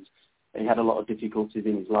other ones. He had a lot of difficulties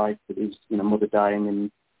in his life with his mother dying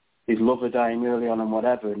and his lover dying early on and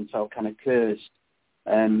whatever, and felt kind of cursed.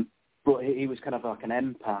 But he was kind of like an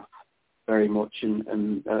empath, very much,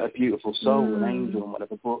 and a beautiful soul, an angel and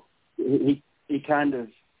whatever. But he kind of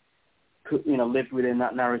lived within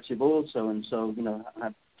that narrative also, and so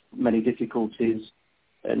had many difficulties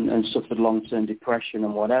and suffered long-term depression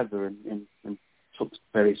and whatever, and took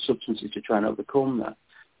various substances to try and overcome that.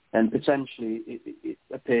 And potentially it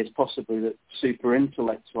appears possibly that super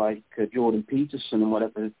intellects like Jordan Peterson and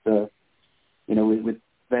whatever, with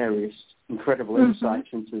various incredible insights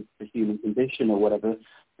into the human condition or whatever,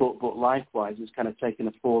 but likewise has kind of taken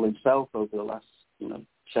a fall himself over the last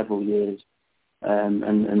several years, and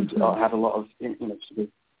had a lot of sort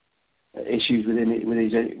of issues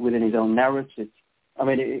within his own narrative. I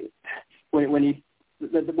mean, when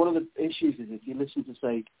one of the issues is if you listen to,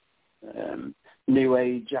 say, New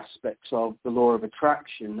Age aspects of the law of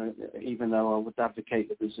attraction, even though I would advocate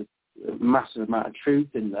that there's a massive amount of truth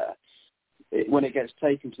in there, when it gets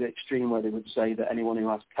taken to the extreme where they would say that anyone who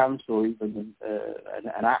has cancer or even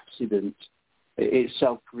an accident, it's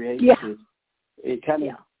self-created, it kind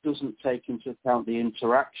of doesn't take into account the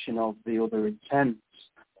interaction of the other intents.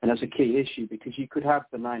 And that's a key issue, because you could have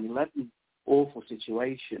the 9/11 awful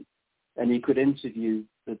situation and you could interview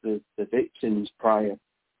the victims prior,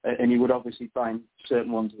 and you would obviously find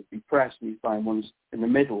certain ones would be pressed, and you'd find ones in the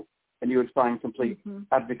middle, and you would find complete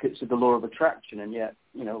advocates of the law of attraction, and yet,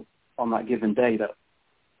 on that given day that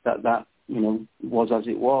was as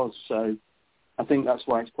it was. So I think that's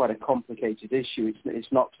why it's quite a complicated issue.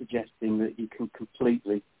 It's not suggesting that you can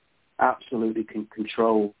absolutely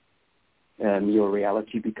control your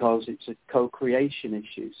reality, because it's a co-creation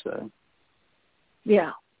issue. So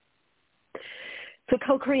yeah, it's a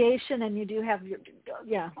co-creation, and you do have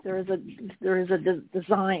there is a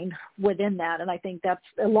design within that, and I think that's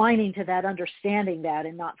aligning to that, understanding that,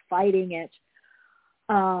 and not fighting it,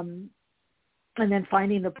 and then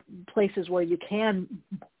finding the places where you can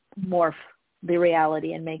morph the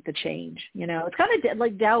reality and make the change. It's kind of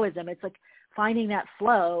like Taoism. It's like finding that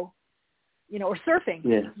flow, or surfing.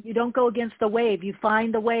 Yeah. You don't go against the wave. You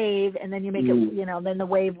find the wave, and then you make it, then the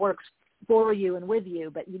wave works for you and with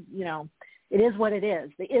you. But, it is what it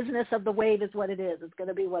is. The isness of the wave is what it is. It's going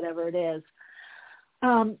to be whatever it is.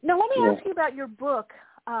 Now, let me ask you about your book,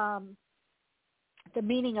 The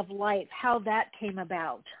Meaning of Life, how that came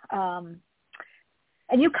about. And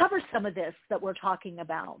you cover some of this that we're talking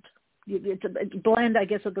about. It's a blend, I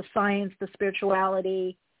guess, of the science, the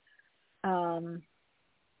spirituality,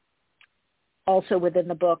 also within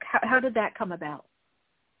the book. How did that come about?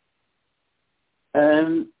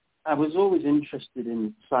 I was always interested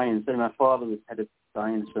in science, and my father was head of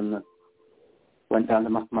science and went down the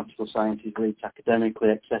mathematical sciences route academically,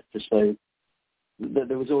 etc. So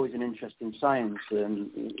there was always an interest in science,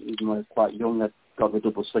 and even when I was quite young, I got the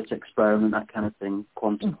double slit experiment, that kind of thing,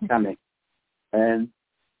 quantum mechanics.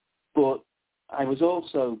 But I was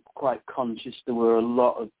also quite conscious there were a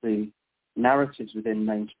lot of the narratives within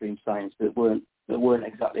mainstream science that weren't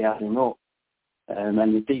exactly adding up. And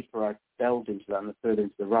the deeper I delved into that and the further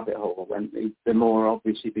into the rabbit hole I went, the more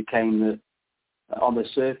obviously became that on the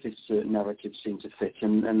surface certain narratives seemed to fit,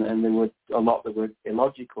 and there were a lot that were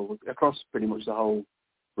illogical across pretty much the whole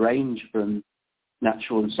range, from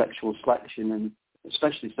natural and sexual selection, and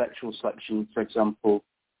especially sexual selection, for example,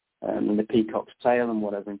 and the peacock's tail and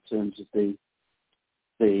whatever, in terms of the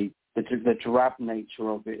drab nature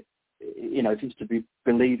of it. If it's to be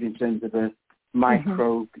believed in terms of a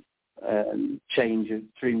micro change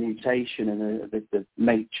through mutation and the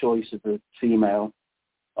mate choice of the female,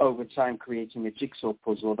 over time creating a jigsaw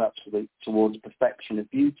puzzle of absolute towards perfection of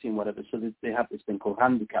beauty and whatever. So they have this thing called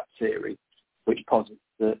handicap theory, which posits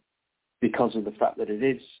that because of the fact that it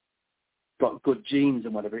is got good genes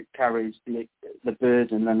and whatever, it carries the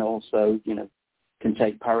burden, and also can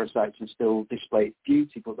take parasites and still display its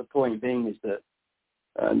beauty. But the point being is that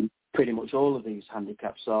pretty much all of these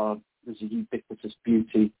handicaps there's a ubiquitous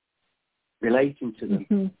beauty relating to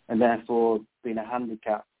them, and therefore being a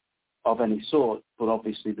handicap of any sort. But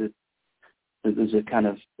obviously there's a kind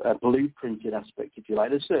of a blueprinted aspect, if you like.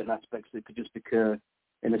 There's certain aspects that could just occur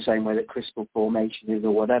in the same way that crystal formation is or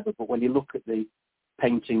whatever. But when you look at the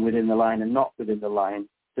painting within the line and not within the line,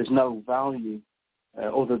 there's no value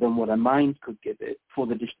other than what a mind could give it for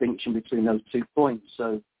the distinction between those 2 points.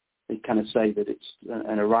 So they kind of say that it's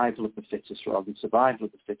an arrival of the fittest rather than survival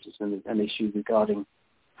of the fittest, and an issue regarding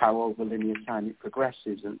how over linear time it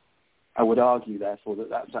progresses. And I would argue, therefore, that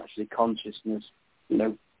that's actually consciousness,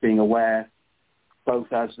 being aware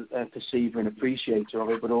both as a perceiver and appreciator of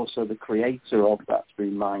it, but also the creator of that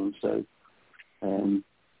through mind. So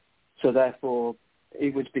therefore,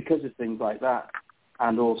 it was because of things like that,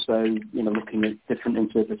 and also, looking at different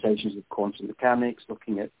interpretations of quantum mechanics,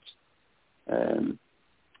 looking at,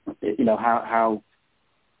 how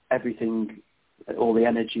everything, all the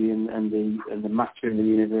energy and the matter in the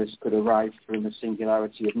universe could arise from a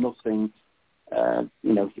singularity of nothing,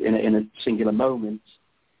 in a singular moment,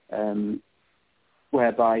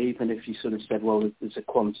 whereby even if you sort of said, well, there's a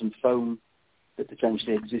quantum phone that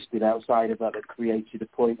potentially existed outside of that created a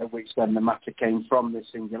point at which then the matter came from the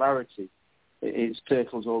singularity, it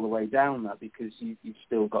turtles all the way down that, because you've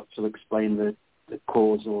still got to explain the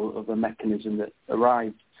cause or the mechanism that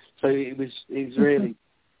arrived. So it was really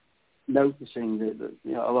noticing that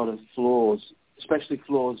a lot of flaws, especially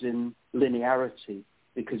flaws in linearity,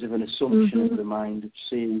 because of an assumption of the mind of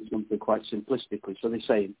seeing something quite simplistically. So they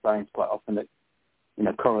say in science quite often that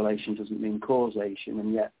correlation doesn't mean causation,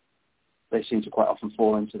 and yet they seem to quite often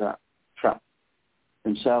fall into that trap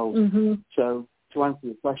themselves. Mm-hmm. So to answer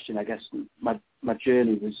your question, I guess my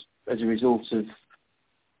journey was as a result of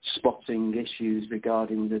spotting issues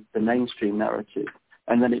regarding the mainstream narrative,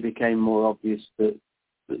 and then it became more obvious that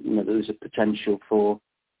there was a potential for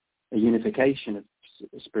a unification of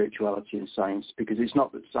spirituality and science, because it's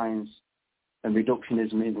not that science and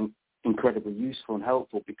reductionism isn't incredibly useful and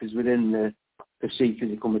helpful, because within the perceived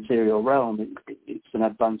physical material realm, it's an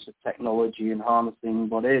advance of technology and harnessing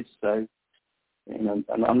what is. So, and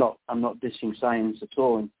I'm not dissing science at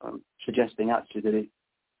all. I'm suggesting actually that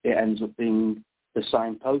it ends up being the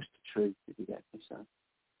signpost to truth, if you get me. So.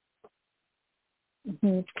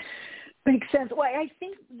 Mm-hmm. Makes sense. Well, I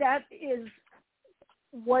think that is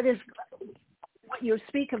what you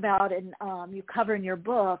speak about and you cover in your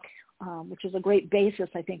book, which is a great basis,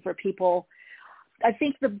 I think, for people. I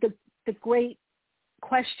think the great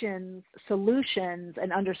questions, solutions,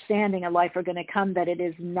 and understanding of life are going to come that it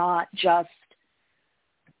is not just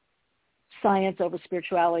science over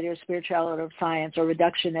spirituality or spirituality over science or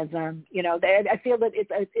reductionism. I feel that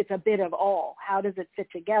it's a bit of all. How does it fit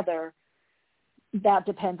together? That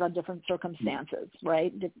depends on different circumstances,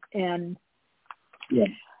 right? And yeah.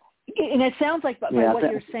 And it sounds like by what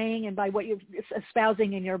you're saying and by what you're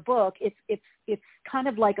espousing in your book, it's kind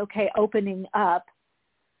of like, okay, opening up,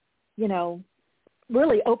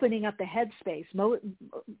 really opening up the headspace,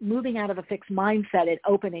 moving out of a fixed mindset and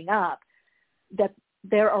opening up that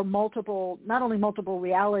there are not only multiple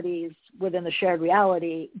realities within the shared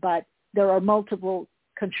reality, but there are multiple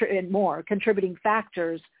contributing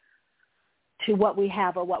factors to what we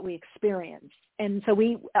have or what we experience. And so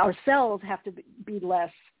we ourselves have to be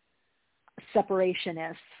less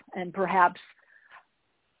separationists, and perhaps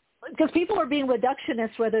because people are being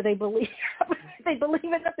reductionists whether they believe in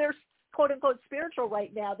that they're quote unquote spiritual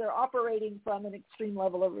right now. They're operating from an extreme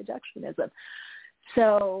level of reductionism.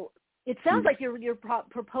 So it sounds like you're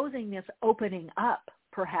proposing this opening up,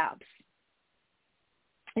 perhaps,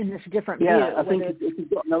 in this different view. I think if you've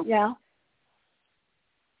got no. Yeah.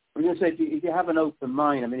 I'm going to say if you have an open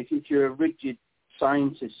mind. I mean, if you're a rigid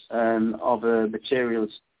scientist of a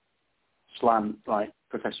materialist slant like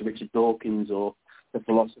Professor Richard Dawkins or the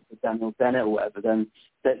philosopher Daniel Dennett or whatever, then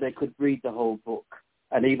they could read the whole book.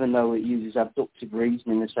 And even though it uses abductive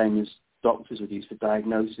reasoning, the same as doctors would use for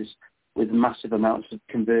diagnosis, with massive amounts of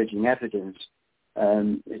converging evidence,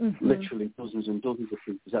 literally dozens and dozens of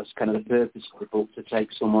people. That's kind of the purpose of the book, to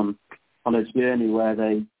take someone on a journey where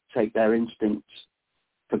they take their instincts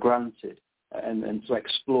for granted and to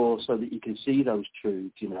explore so that you can see those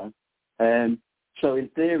truths, So in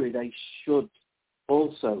theory, they should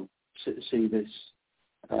also see this,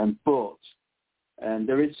 but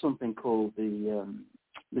there is something called the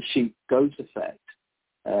sheep-goat effect,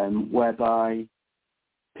 whereby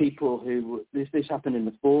people who this happened in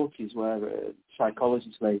the 40s, where a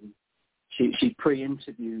psychologist lady she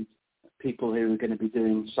pre-interviewed people who were going to be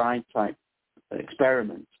doing side-type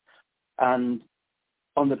experiments, and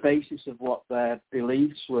on the basis of what their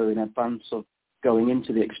beliefs were in advance of going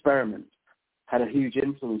into the experiment, had a huge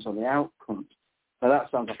influence on the outcome. Now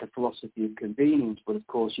that sounds like a philosophy of convenience, but of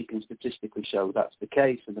course you can statistically show that's the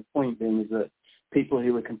case. And the point being is that people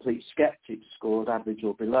who were complete skeptics scored average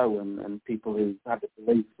or below, and people who had a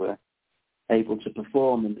belief were able to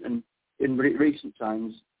perform. And in recent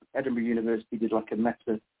times, Edinburgh University did like a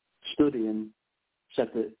meta study and said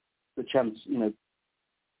that the chance,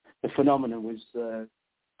 the phenomenon was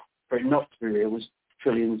for it not to be real was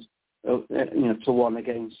trillions, to one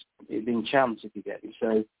against it being chance, if you get me.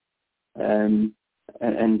 So,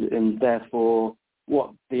 and therefore,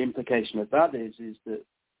 what the implication of that is that,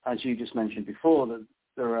 as you just mentioned before, that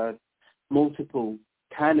there are multiple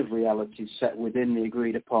kind of realities set within the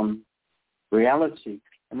agreed upon reality,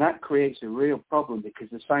 and that creates a real problem because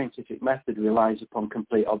the scientific method relies upon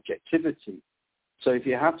complete objectivity. So if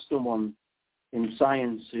you have someone in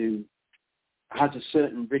science who has a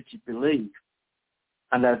certain rigid belief,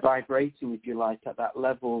 and they're vibrating, if you like, at that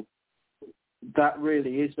level, that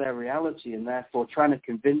really is their reality, and therefore trying to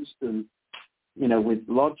convince them, with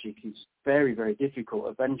logic is very, very difficult.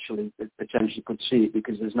 Eventually, they potentially could see it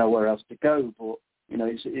because there's nowhere else to go. But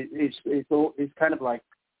it's kind of like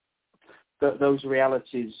those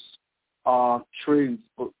realities are truth,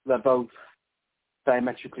 but they're both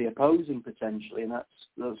diametrically opposing potentially, and that's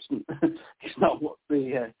it's not what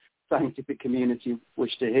the scientific community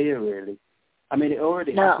wish to hear, really. I mean, it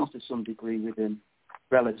already happens to some degree within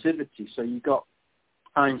relativity. So you've got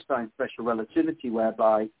Einstein's special relativity,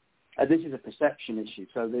 whereby this is a perception issue.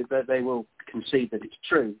 So they will concede that it's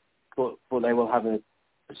true, but they will have a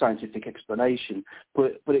scientific explanation,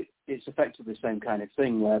 but it's effectively the same kind of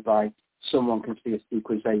thing, whereby someone can see a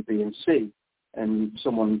sequence A, B, and C, and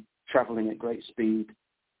someone traveling at great speed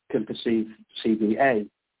can perceive CBA,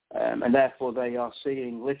 and therefore they are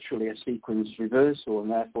seeing literally a sequence reversal,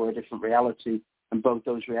 and therefore a different reality, and both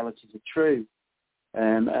those realities are true.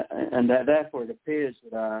 And therefore, it appears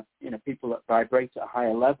that people that vibrate at a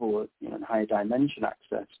higher level, and higher dimension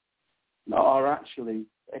access, are actually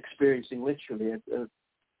experiencing literally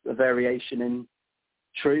a variation in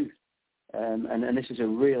truth. And this is a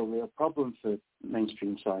real problem for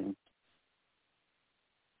mainstream science.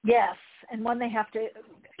 Yes, and one they have to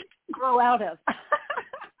grow out of.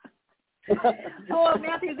 Oh,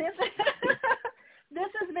 Matthew, this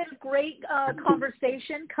has been a great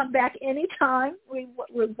conversation. Come back anytime. We've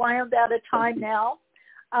wound out of time now,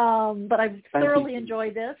 but I've thoroughly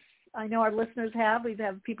enjoyed this. I know our listeners have. We've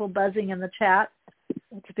had people buzzing in the chat.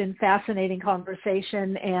 It's been fascinating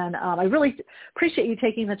conversation, and I really appreciate you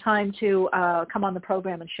taking the time to come on the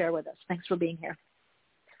program and share with us. Thanks for being here.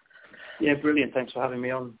 Yeah, brilliant. Thanks for having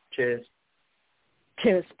me on. Cheers.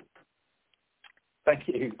 Cheers. Thank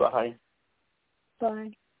you. Bye.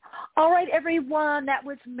 Bye. All right, everyone. That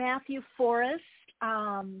was Matthew Forrest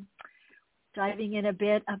diving in a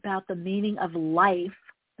bit about the meaning of life.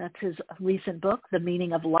 That's his recent book, The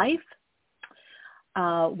Meaning of Life,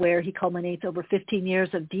 where he culminates over 15 years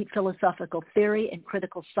of deep philosophical theory and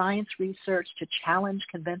critical science research to challenge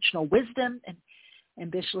conventional wisdom and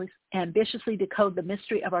ambitiously decode the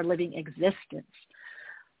mystery of our living existence.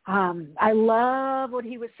 I love what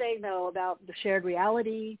he was saying, though, about the shared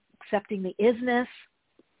reality, accepting the isness,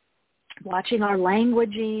 watching our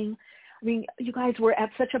languaging. I mean, you guys, we're at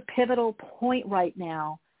such a pivotal point right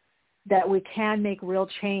now that we can make real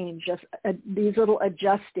change, just these little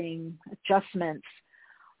adjustments.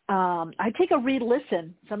 I take a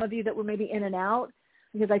re-listen, some of you that were maybe in and out,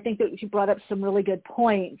 because I think that you brought up some really good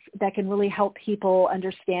points that can really help people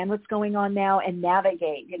understand what's going on now and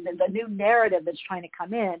navigate. And the new narrative that's trying to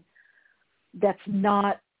come in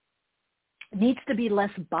needs to be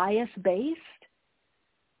less bias-based.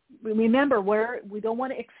 Remember, we don't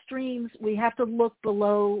want extremes. We have to look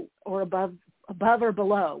below or above or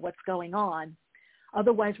below what's going on.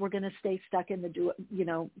 Otherwise, we're going to stay stuck in the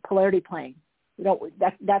polarity plane.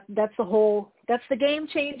 That's the game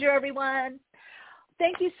changer, everyone.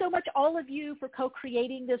 Thank you so much, all of you, for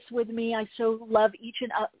co-creating this with me. I so love each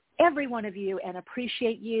and every one of you and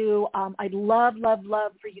appreciate you. I'd love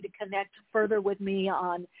for you to connect further with me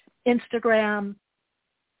on Instagram,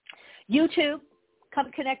 YouTube. Come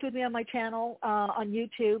connect with me on my channel on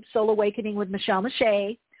YouTube, Soul Awakening with Michelle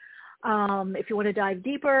Mache. If you want to dive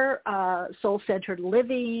deeper, soul-centered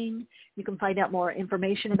living. You can find out more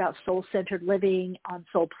information about soul-centered living on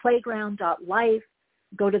soulplayground.life.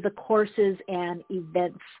 Go to the courses and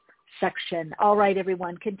events section. All right,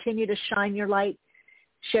 everyone, continue to shine your light,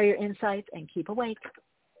 share your insights, and keep awake.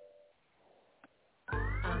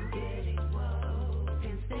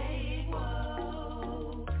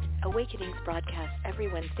 Awakenings broadcasts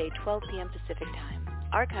every Wednesday, 12 p.m. Pacific Time.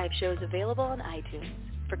 Archive shows available on iTunes.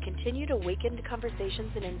 For continued awakened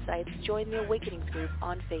conversations and insights, join the Awakenings group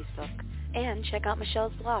on Facebook. And check out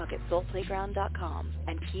Michelle's blog at soulplayground.com.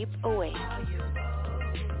 And keep awake.